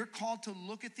 You're called to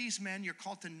look at these men. You're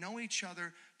called to know each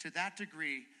other to that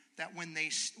degree that when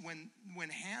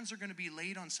hands are going to be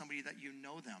laid on somebody, that you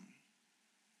know them,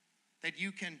 that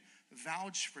you can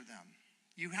vouch for them.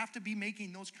 You have to be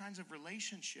making those kinds of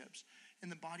relationships in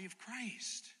the body of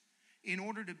Christ in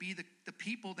order to be the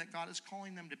people that God is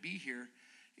calling them to be here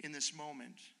in this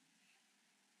moment.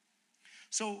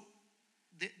 So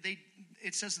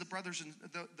it says the brothers and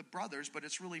the brothers, but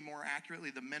it's really more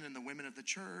accurately the men and the women of the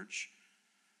church.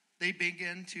 They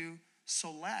begin to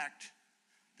select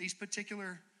these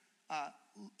particular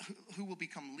who will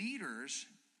become leaders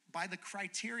by the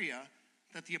criteria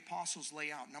that the apostles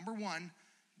lay out. Number one,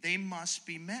 they must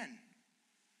be men.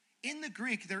 In the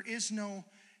Greek, there is no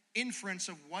inference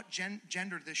of what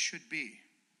gender this should be.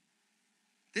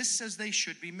 This says they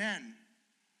should be men.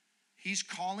 He's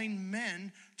calling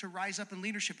men to rise up in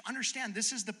leadership. Understand,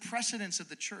 this is the precedence of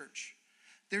the church.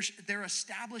 They're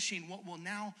establishing what will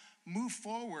now move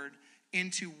forward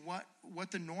into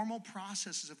what the normal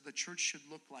processes of the church should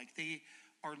look like. They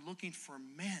are looking for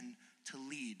men to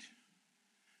lead.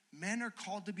 Men are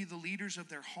called to be the leaders of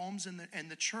their homes and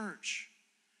the church.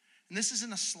 And this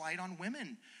isn't a slight on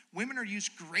women. Women are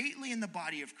used greatly in the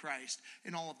body of Christ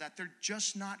in all of that. They're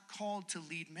just not called to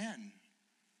lead men.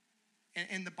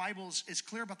 And the Bible is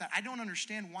clear about that. I don't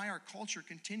understand why our culture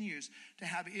continues to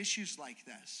have issues like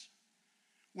this,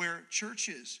 where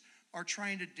churches are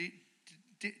trying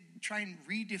to try and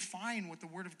redefine what the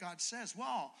Word of God says.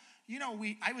 Well,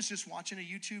 I was just watching a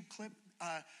YouTube clip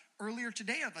earlier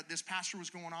today of this pastor was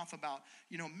going off about,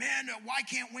 men, why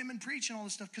can't women preach and all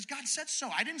this stuff? Because God said so.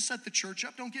 I didn't set the church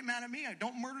up. Don't get mad at me. I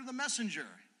don't murder the messenger.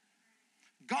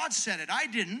 God said it. I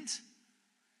didn't.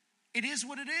 It is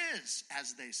what it is,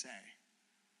 as they say.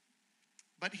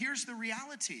 But here's the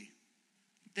reality.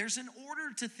 There's an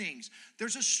order to things.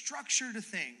 There's a structure to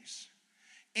things.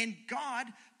 And God,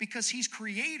 because he's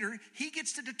creator, he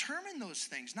gets to determine those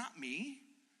things, not me.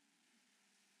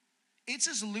 It's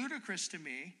as ludicrous to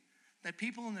me that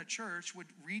people in the church would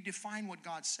redefine what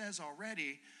God says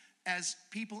already as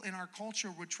people in our culture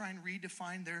would try and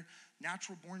redefine their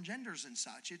natural born genders and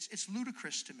such. It's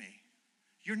ludicrous to me.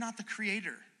 You're not the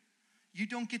creator. You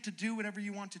don't get to do whatever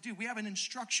you want to do. We have an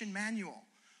instruction manual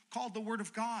called the Word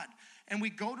of God, and we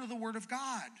go to the Word of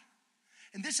God.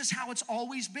 And this is how it's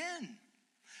always been.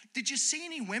 Did you see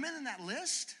any women in that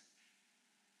list?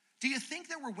 Do you think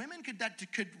there were women that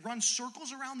could run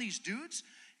circles around these dudes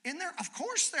in there? Of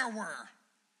course there were.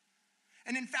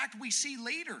 And in fact, we see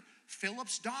later,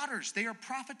 Philip's daughters, they are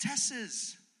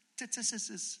prophetesses.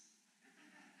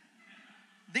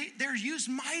 They're used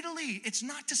mightily. It's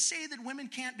not to say that women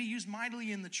can't be used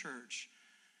mightily in the church.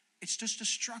 It's just a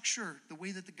structure, the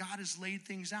way that the God has laid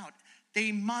things out.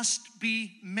 They must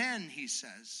be men, he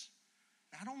says.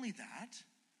 Not only that,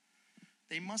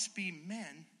 they must be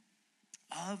men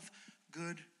of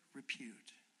good repute.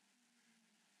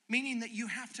 Meaning that you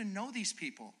have to know these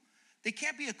people. They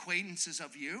can't be acquaintances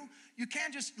of you. You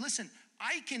can't just, listen,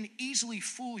 I can easily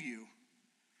fool you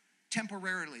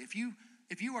temporarily. If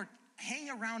you are hang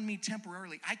around me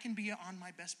temporarily, I can be on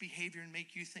my best behavior and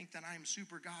make you think that I am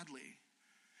super godly.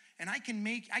 And I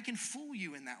can fool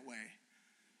you in that way.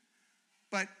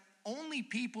 But only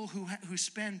people who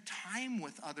spend time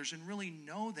with others and really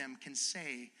know them can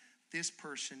say this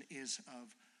person is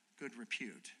of good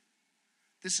repute.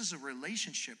 This is a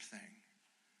relationship thing.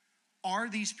 Are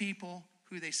these people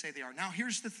who they say they are? Now,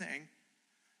 here's the thing.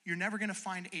 You're never going to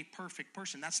find a perfect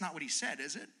person. That's not what he said,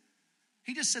 is it?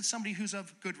 He just said somebody who's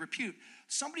of good repute.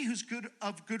 Somebody who's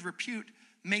of good repute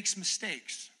makes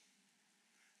mistakes.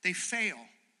 They fail.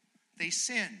 They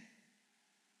sin.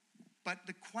 But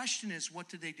the question is, what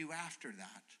do they do after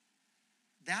that?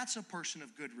 That's a person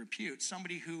of good repute.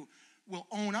 Somebody who will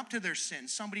own up to their sin.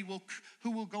 Somebody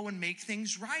who will go and make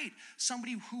things right.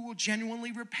 Somebody who will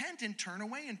genuinely repent and turn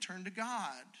away and turn to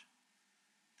God.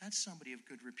 That's somebody of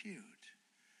good repute.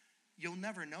 You'll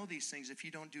never know these things if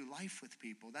you don't do life with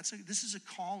people. This is a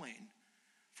calling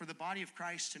for the body of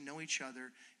Christ to know each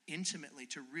other intimately,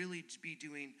 to really be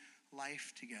doing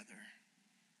life together.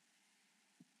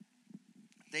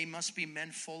 They must be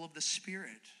men full of the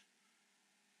Spirit.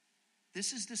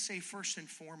 This is to say, first and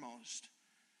foremost,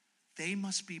 they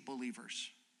must be believers.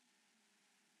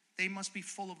 They must be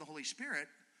full of the Holy Spirit.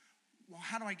 Well,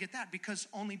 how do I get that? Because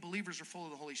only believers are full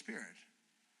of the Holy Spirit.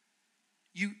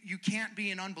 You can't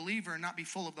be an unbeliever and not be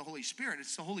full of the Holy Spirit.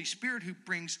 It's the Holy Spirit who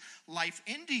brings life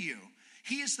into you.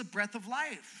 He is the breath of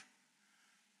life.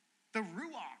 The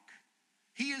Ruach.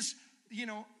 He is,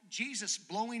 Jesus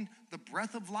blowing the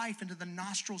breath of life into the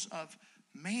nostrils of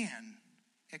man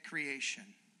at creation.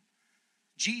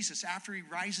 Jesus, after he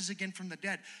rises again from the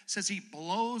dead, says he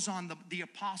blows on the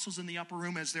apostles in the upper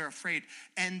room as they're afraid,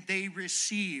 and they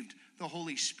received the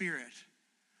Holy Spirit.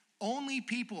 Only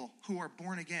people who are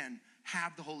born again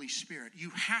have the Holy Spirit. You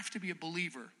have to be a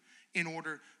believer in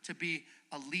order to be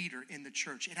a leader in the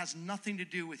church. It has nothing to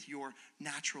do with your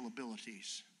natural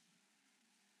abilities.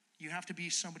 You have to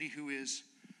be somebody who is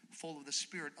full of the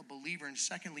Spirit, a believer. And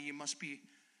secondly, you must be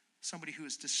somebody who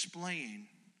is displaying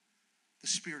the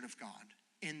Spirit of God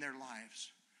in their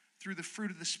lives through the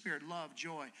fruit of the Spirit: love,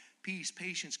 joy, peace,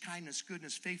 patience, kindness,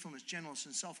 goodness, faithfulness, gentleness,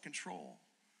 and self-control.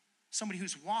 Somebody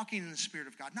who's walking in the Spirit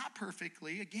of God, not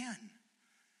perfectly, again,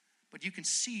 but you can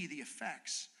see the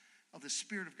effects of the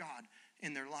Spirit of God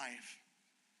in their life.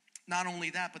 Not only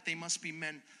that, but they must be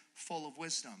men full of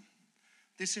wisdom.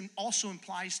 This also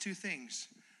implies two things.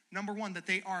 Number one, that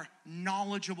they are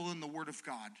knowledgeable in the Word of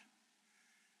God.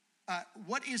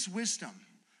 What is wisdom?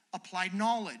 Applied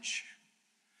knowledge.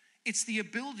 It's the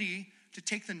ability to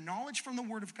take the knowledge from the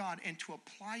Word of God and to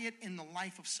apply it in the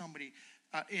life of somebody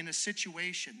in a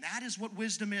situation. That is what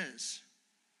wisdom is.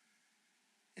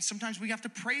 And sometimes we have to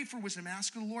pray for wisdom and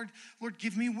ask the Lord,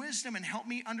 give me wisdom and help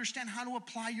me understand how to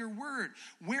apply your word.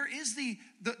 Where is the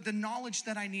knowledge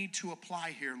that I need to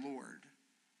apply here, Lord?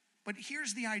 But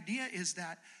here's the idea, is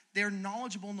that they're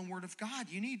knowledgeable in the Word of God.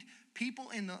 You need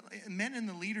men in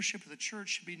the leadership of the church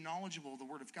should be knowledgeable of the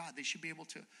Word of God. They should be able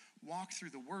to walk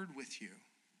through the Word with you.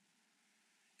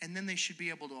 And then they should be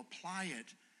able to apply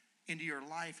it into your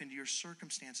life, into your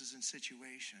circumstances and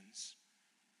situations.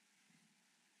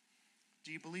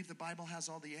 Do you believe the Bible has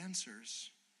all the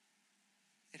answers?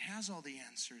 It has all the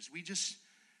answers. We just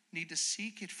need to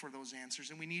seek it for those answers.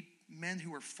 And we need men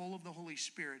who are full of the Holy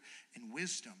Spirit and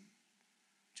wisdom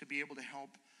to be able to help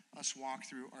us walk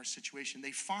through our situation.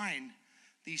 They find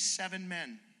these 7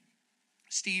 men.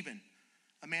 Stephen,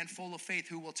 a man full of faith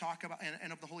who we'll talk about,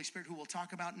 and of the Holy Spirit, who we'll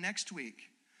talk about next week.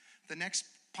 the next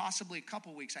possibly a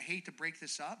couple weeks, I hate to break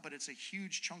this up, but it's a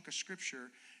huge chunk of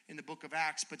scripture in the book of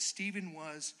Acts. But Stephen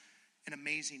was an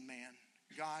amazing man.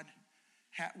 God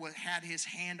had his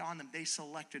hand on them. They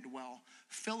selected well.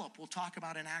 Philip, we'll talk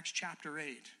about in Acts chapter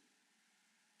 8.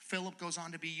 Philip goes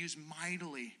on to be used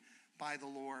mightily by the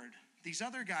Lord. These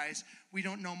other guys we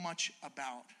don't know much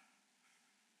about.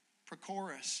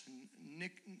 Prochorus and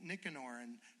Nicanor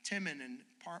and Timon and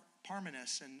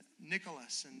Parmenas and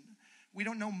Nicholas. And we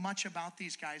don't know much about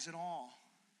these guys at all.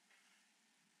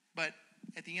 But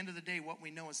at the end of the day, what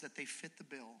we know is that they fit the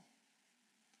bill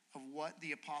of what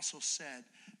the apostles said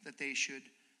that they should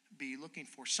be looking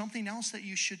for. Something else that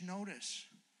you should notice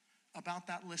about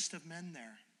that list of men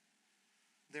there.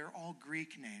 They're all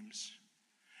Greek names.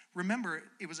 Remember,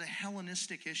 it was a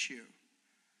Hellenistic issue.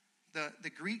 The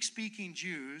Greek-speaking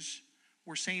Jews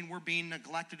were saying we're being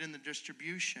neglected in the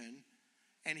distribution.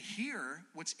 And here,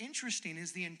 what's interesting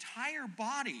is the entire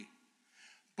body,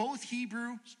 both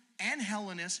Hebrews and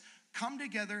Hellenists, come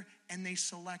together and they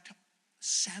select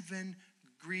 7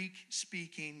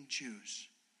 Greek-speaking Jews.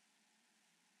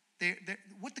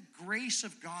 What the grace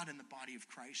of God in the body of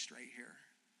Christ right here.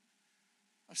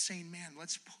 Of saying, man,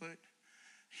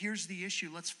 here's the issue.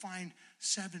 Let's find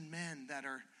 7 men that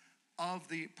are of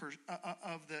the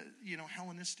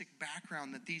Hellenistic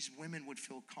background that these women would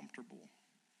feel comfortable.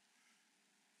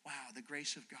 Wow, the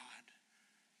grace of God.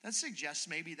 That suggests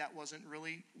maybe that wasn't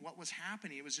really what was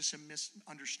happening. It was just a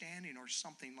misunderstanding or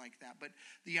something like that. But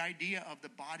the idea of the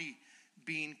body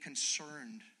being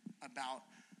concerned about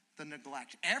the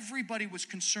neglect. Everybody was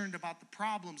concerned about the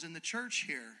problems in the church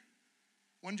here.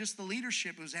 It wasn't just the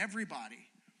leadership, it was everybody.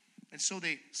 And so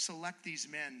they select these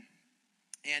men.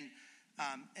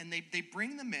 And they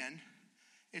bring them in.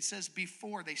 It says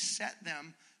they set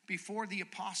them before the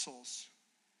apostles.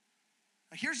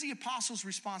 Now here's the apostles'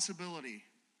 responsibility.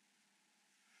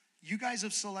 You guys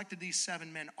have selected these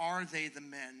 7 men. Are they the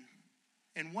men?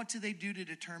 And what do they do to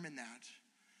determine that?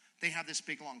 They have this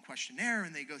big long questionnaire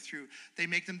and they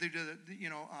make them do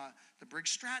the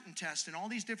Briggs-Stratton test and all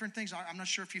these different things. I'm not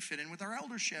sure if you fit in with our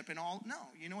eldership and all. No,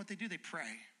 you know what they do? They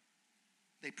pray.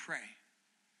 They pray.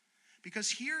 Because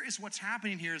here is what's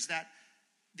happening here is that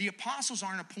the apostles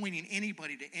aren't appointing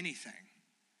anybody to anything.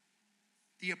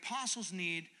 The apostles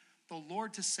need the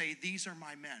Lord to say, these are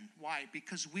my men. Why?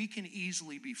 Because we can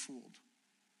easily be fooled.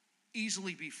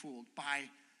 Easily be fooled by,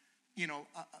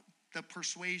 the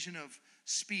persuasion of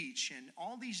speech and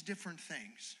all these different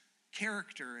things.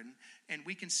 Character and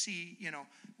we can see,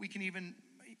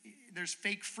 there's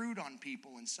fake fruit on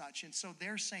people and such. And so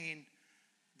they're saying,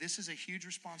 this is a huge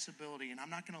responsibility, and I'm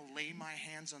not going to lay my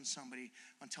hands on somebody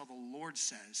until the Lord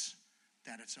says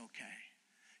that it's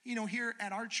okay. Here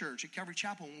at our church, at Calvary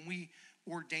Chapel, when we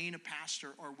ordain a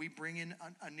pastor or we bring in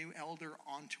a new elder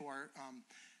onto our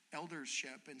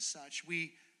eldership and such,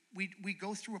 we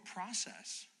go through a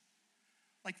process.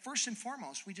 Like first and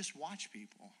foremost, we just watch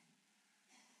people.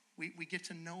 We get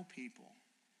to know people.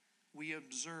 We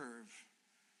observe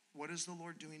what is the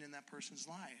Lord doing in that person's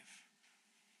life.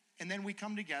 And then we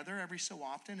come together every so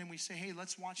often and we say, hey,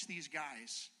 let's watch these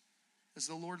guys as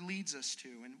the Lord leads us to.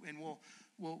 And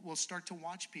we'll start to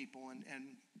watch people.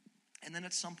 And then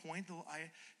at some point,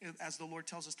 as the Lord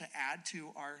tells us to add to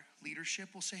our leadership,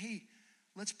 we'll say, hey,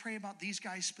 let's pray about these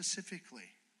guys specifically.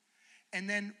 And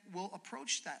then we'll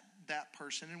approach that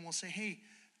person and we'll say, hey,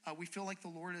 we feel like the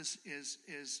Lord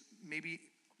is maybe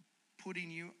putting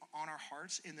you on our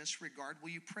hearts in this regard. Will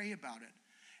you pray about it?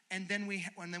 And then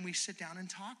we sit down and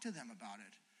talk to them about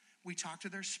it. We talk to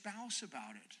their spouse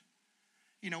about it.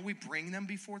 We bring them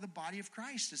before the body of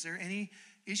Christ. Is there any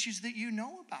issues that you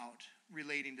know about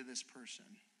relating to this person?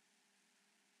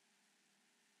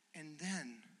 And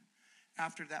then,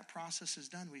 after that process is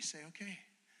done, we say, okay,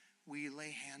 we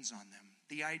lay hands on them.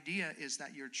 The idea is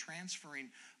that you're transferring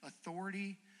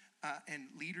authority and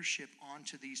leadership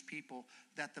onto these people,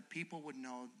 that the people would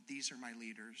know these are my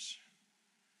leaders.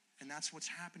 And that's what's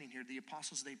happening here. The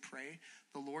apostles, they pray.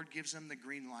 The Lord gives them the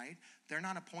green light. They're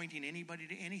not appointing anybody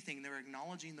to anything. They're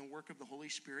acknowledging the work of the Holy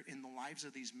Spirit in the lives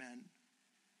of these men.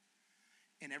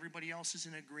 And everybody else is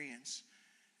in agreement.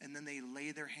 And then they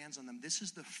lay their hands on them. This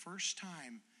is the first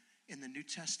time in the New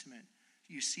Testament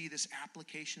you see this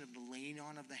application of the laying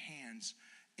on of the hands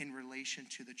in relation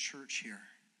to the church here.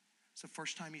 It's the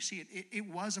first time you see it. It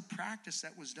was a practice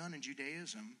that was done in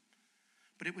Judaism.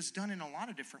 But it was done in a lot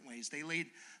of different ways. They laid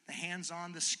the hands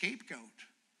on the scapegoat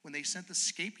when they sent the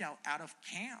scapegoat out of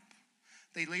camp.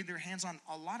 They laid their hands on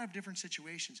a lot of different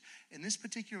situations. In this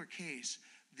particular case,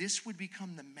 this would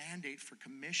become the mandate for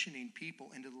commissioning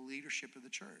people into the leadership of the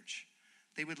church.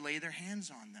 They would lay their hands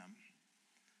on them.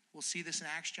 We'll see this in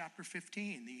Acts chapter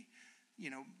 15.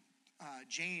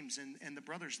 James and the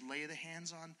brothers lay the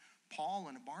hands on Paul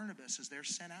and Barnabas as they're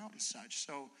sent out and such.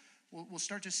 So we'll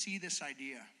start to see this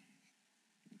idea.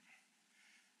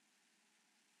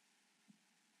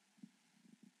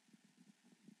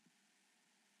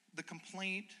 The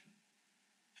complaint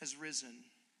has risen.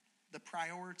 The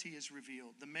priority is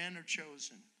revealed. The men are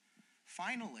chosen.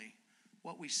 Finally,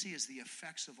 what we see is the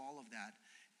effects of all of that.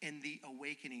 And the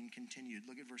awakening continued.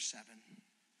 Look at verse 7.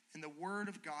 And the word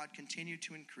of God continued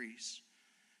to increase,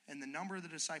 and the number of the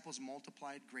disciples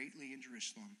multiplied greatly in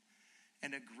Jerusalem,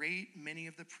 and a great many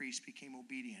of the priests became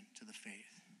obedient to the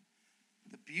faith.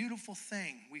 The beautiful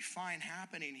thing we find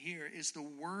happening here is the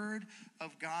word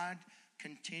of God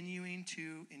continuing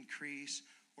to increase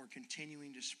or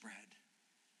continuing to spread.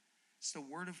 It's the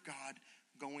word of God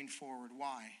going forward.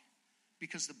 Why?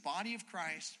 Because the body of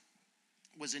Christ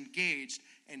was engaged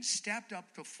and stepped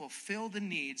up to fulfill the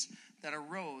needs that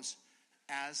arose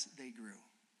as they grew.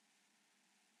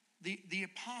 The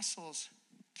apostles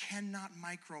cannot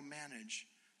micromanage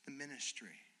the ministry.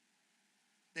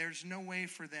 There's no way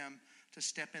for them to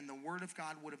step in. The word of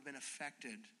God would have been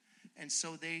affected. And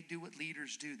so they do what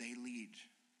leaders do. They lead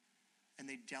and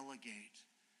they delegate.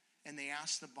 And they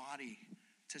ask the body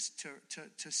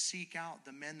to seek out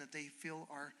the men that they feel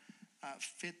are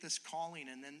fit this calling,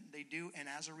 and then they do. And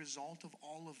as a result of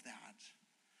all of that,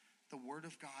 the word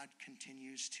of God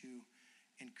continues to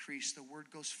increase. The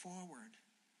word goes forward.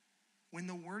 When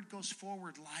the word goes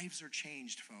forward, lives are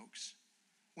changed, folks.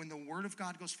 When the word of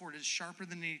God goes forward, it is sharper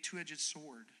than any two-edged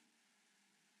sword.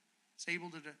 It's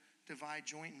able to divide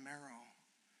joint and marrow,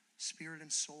 spirit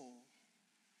and soul.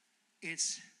 It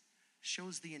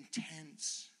shows the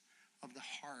intents of the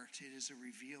heart. It is a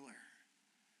revealer.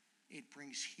 It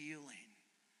brings healing.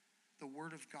 The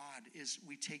word of God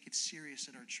we take it serious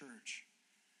at our church.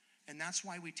 And that's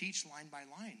why we teach line by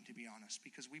line, to be honest,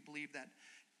 because we believe that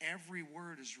every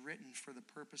word is written for the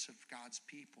purpose of God's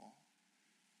people.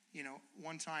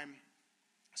 One time,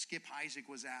 Skip Isaac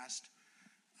was asked,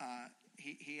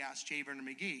 he asked J. Vernon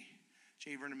McGee.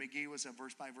 J. Vernon McGee was a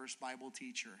verse-by-verse Bible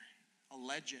teacher, a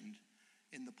legend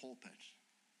in the pulpit.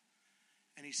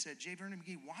 And he said, J. Vernon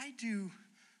McGee, why do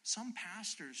some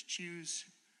pastors choose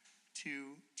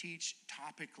to teach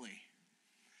topically?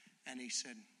 And he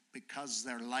said, because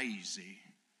they're lazy.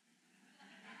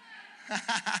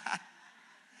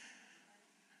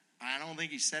 I don't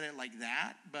think he said it like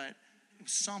that, but it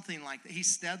was something like that. He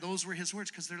said those were his words,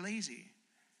 because they're lazy.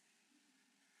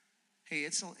 Hey,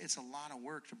 it's a lot of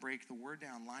work to break the word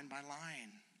down line by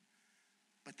line.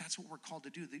 But that's what we're called to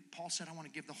do. Paul said, I want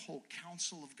to give the whole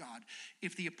counsel of God.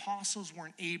 If the apostles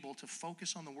weren't able to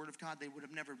focus on the word of God, they would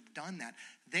have never done that.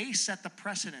 They set the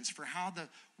precedence for how the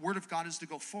word of God is to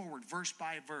go forward, verse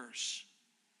by verse.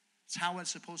 It's how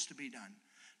it's supposed to be done.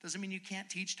 Doesn't mean you can't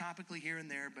teach topically here and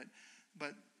there,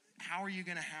 but how are you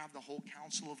going to have the whole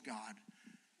counsel of God,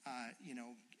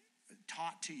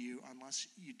 taught to you unless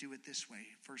you do it this way,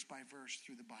 verse by verse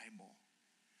through the Bible?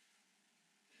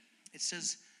 It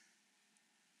says,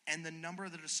 and the number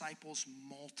of the disciples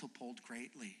multiplied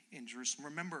greatly in Jerusalem.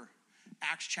 Remember,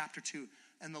 Acts chapter 2,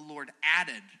 and the Lord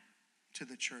added to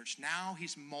the church. Now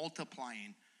he's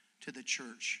multiplying to the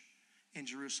church in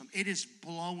Jerusalem. It is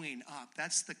blowing up.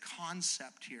 That's the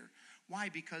concept here. Why?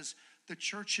 Because the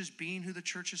church is being who the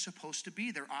church is supposed to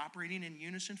be. They're operating in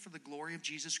unison for the glory of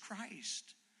Jesus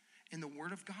Christ. And the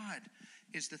word of God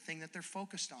is the thing that they're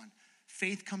focused on.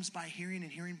 Faith comes by hearing,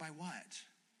 and hearing by what?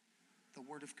 The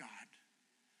word of God.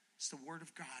 It's the word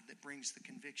of God that brings the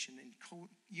conviction in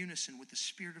unison with the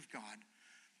Spirit of God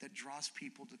that draws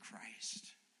people to Christ.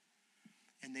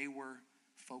 And they were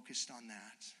focused on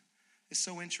that. It's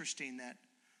so interesting that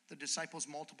the disciples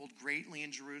multiplied greatly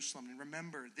in Jerusalem. And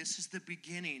remember, this is the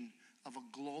beginning of a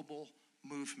global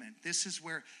movement. This is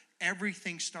where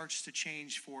everything starts to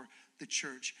change for the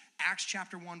church. Acts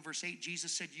chapter 1 verse 8,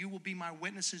 Jesus said, you will be my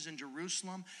witnesses in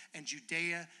Jerusalem and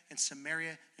Judea and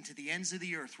Samaria and to the ends of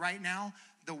the earth. Right now,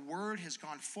 the word has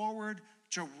gone forward.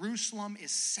 Jerusalem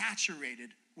is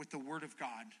saturated with the word of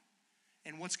God.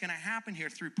 And what's going to happen here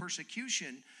through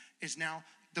persecution is now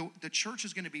the church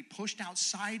is going to be pushed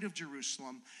outside of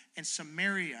Jerusalem and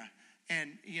Samaria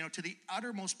and to the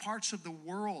uttermost parts of the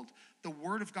world. The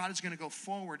word of God is going to go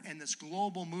forward, and this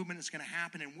global movement is going to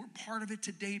happen, and we're part of it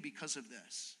today because of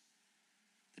this.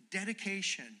 The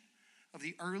dedication of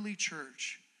the early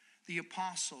church, the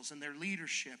apostles and their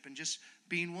leadership, and just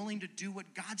being willing to do what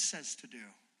God says to do.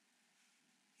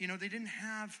 They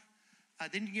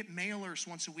didn't get mailers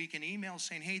once a week and emails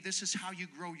saying, hey, this is how you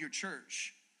grow your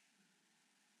church.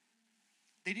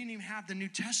 They didn't even have the New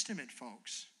Testament,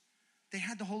 folks. They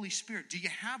had the Holy Spirit. Do you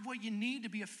have what you need to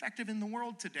be effective in the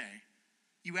world today?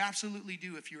 You absolutely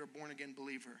do if you're a born-again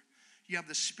believer. You have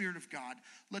the Spirit of God.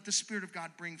 Let the Spirit of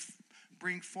God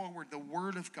bring forward the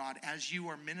Word of God as you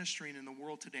are ministering in the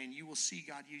world today, and you will see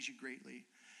God use you greatly.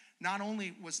 Not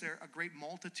only was there a great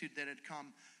multitude that had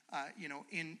come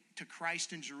into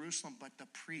Christ in Jerusalem, but the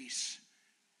priests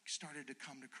started to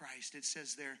come to Christ. It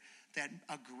says there that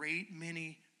a great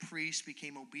many priests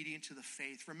became obedient to the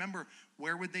faith. Remember,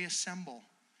 where would they assemble?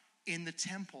 In the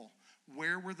temple.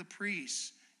 Where were the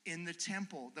priests? In the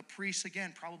temple. The priests,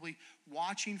 again, probably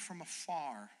watching from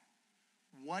afar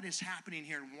what is happening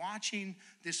here and watching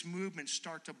this movement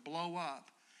start to blow up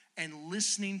and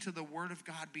listening to the word of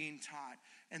God being taught,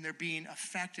 and they're being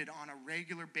affected on a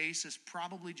regular basis,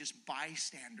 probably just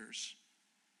bystanders.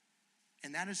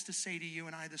 And that is to say to you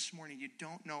and I this morning, you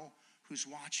don't know who's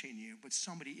watching you, but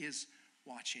somebody is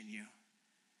watching you.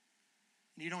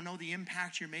 And you don't know the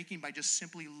impact you're making by just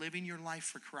simply living your life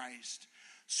for Christ.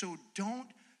 So don't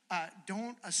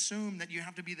assume that you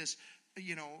have to be this,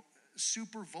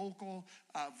 super vocal,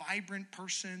 vibrant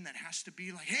person that has to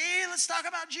be like, hey, let's talk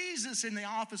about Jesus in the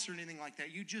office or anything like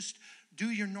that. You just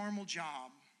do your normal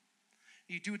job.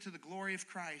 You do it to the glory of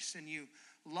Christ, and you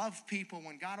love people.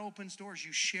 When God opens doors,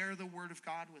 you share the word of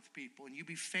God with people, and you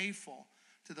be faithful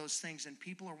to those things, and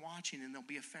people are watching, and they'll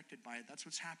be affected by it. That's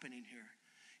what's happening here.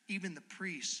 Even the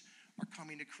priests are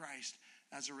coming to Christ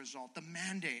as a result. The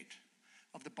mandate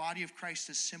of the body of Christ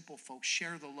is simple, folks.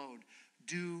 Share the load.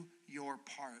 Do your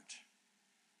part.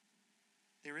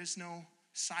 There is no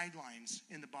sidelines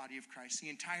in the body of Christ. The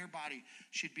entire body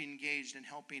should be engaged in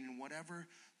helping in whatever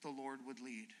the Lord would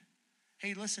lead.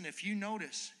 Hey, listen, if you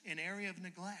notice an area of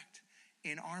neglect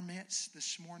in our midst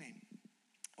this morning,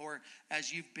 or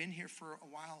as you've been here for a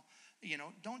while,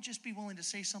 don't just be willing to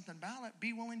say something about it.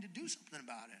 Be willing to do something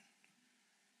about it.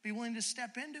 Be willing to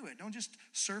step into it. Don't just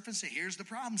surf and say, here's the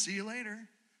problem, see you later.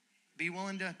 Be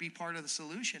willing to be part of the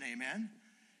solution, amen?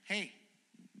 Hey,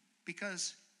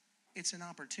 because it's an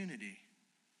opportunity.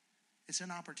 It's an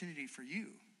opportunity for you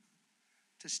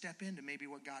to step into maybe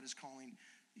what God is calling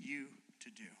you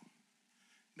to do.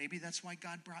 Maybe that's why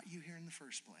God brought you here in the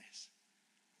first place.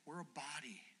 We're a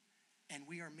body, and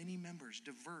we are many members,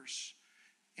 diverse,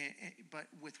 but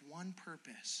with one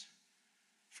purpose,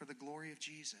 for the glory of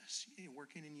Jesus,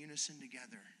 working in unison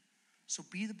together. So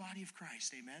be the body of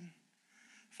Christ, amen?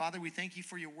 Father, we thank you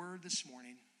for your word this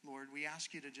morning. Lord, we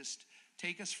ask you to just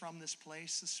take us from this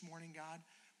place this morning, God,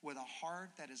 with a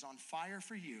heart that is on fire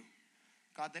for you.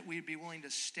 God, that we'd be willing to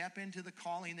step into the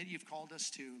calling that you've called us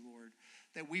to, Lord.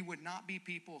 That we would not be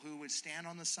people who would stand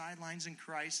on the sidelines in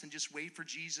Christ and just wait for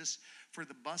Jesus, for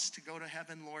the bus to go to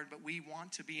heaven, Lord. But we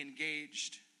want to be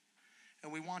engaged,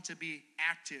 and we want to be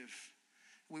active.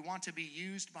 We want to be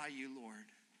used by you,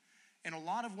 Lord. And a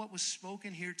lot of what was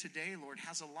spoken here today, Lord,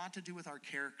 has a lot to do with our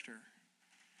character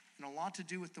and a lot to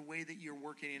do with the way that you're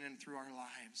working in and through our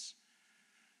lives.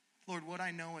 Lord, what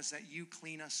I know is that you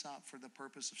clean us up for the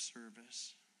purpose of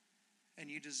service, and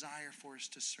you desire for us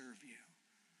to serve you.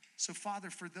 So,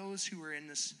 Father, for those who are in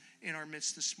our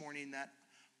midst this morning that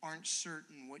aren't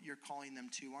certain what you're calling them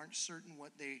to, aren't certain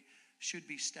what they should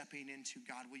be stepping into,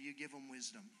 God, will you give them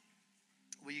wisdom?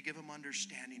 Will you give them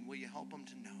understanding? Will you help them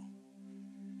to know?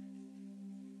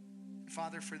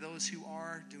 Father, for those who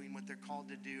are doing what they're called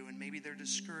to do, and maybe they're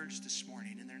discouraged this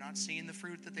morning and they're not seeing the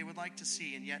fruit that they would like to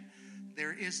see, and yet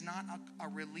there is not a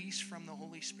release from the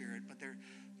Holy Spirit, but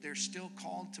they're still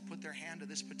called to put their hand to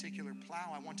this particular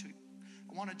plow. I want to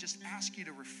just ask you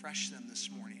to refresh them this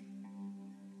morning,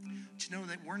 to know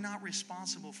that we're not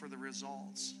responsible for the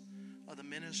results of the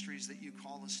ministries that you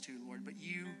call us to, Lord,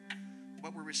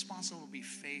 but we're responsible to be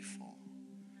faithful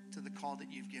to the call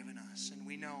that you've given us. And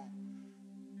we know,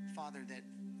 Father,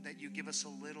 that you give us a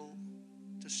little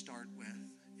to start with.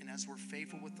 And as we're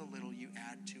faithful with the little, you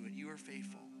add to it. You are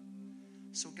faithful.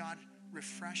 So God,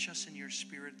 refresh us in your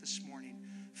spirit this morning.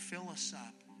 Fill us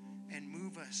up and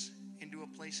move us into a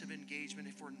place of engagement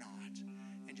if we're not.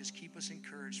 And just keep us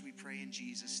encouraged, we pray in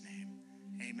Jesus' name.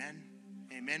 Amen.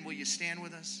 Amen. Will you stand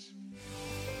with us?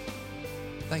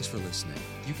 Thanks for listening.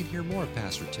 You can hear more of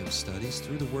Pastor Tim's studies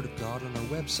through the Word of God on our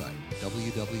website,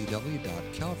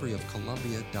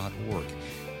 www.calvaryofcolumbia.org.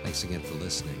 Thanks again for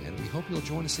listening, and we hope you'll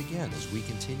join us again as we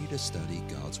continue to study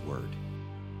God's Word.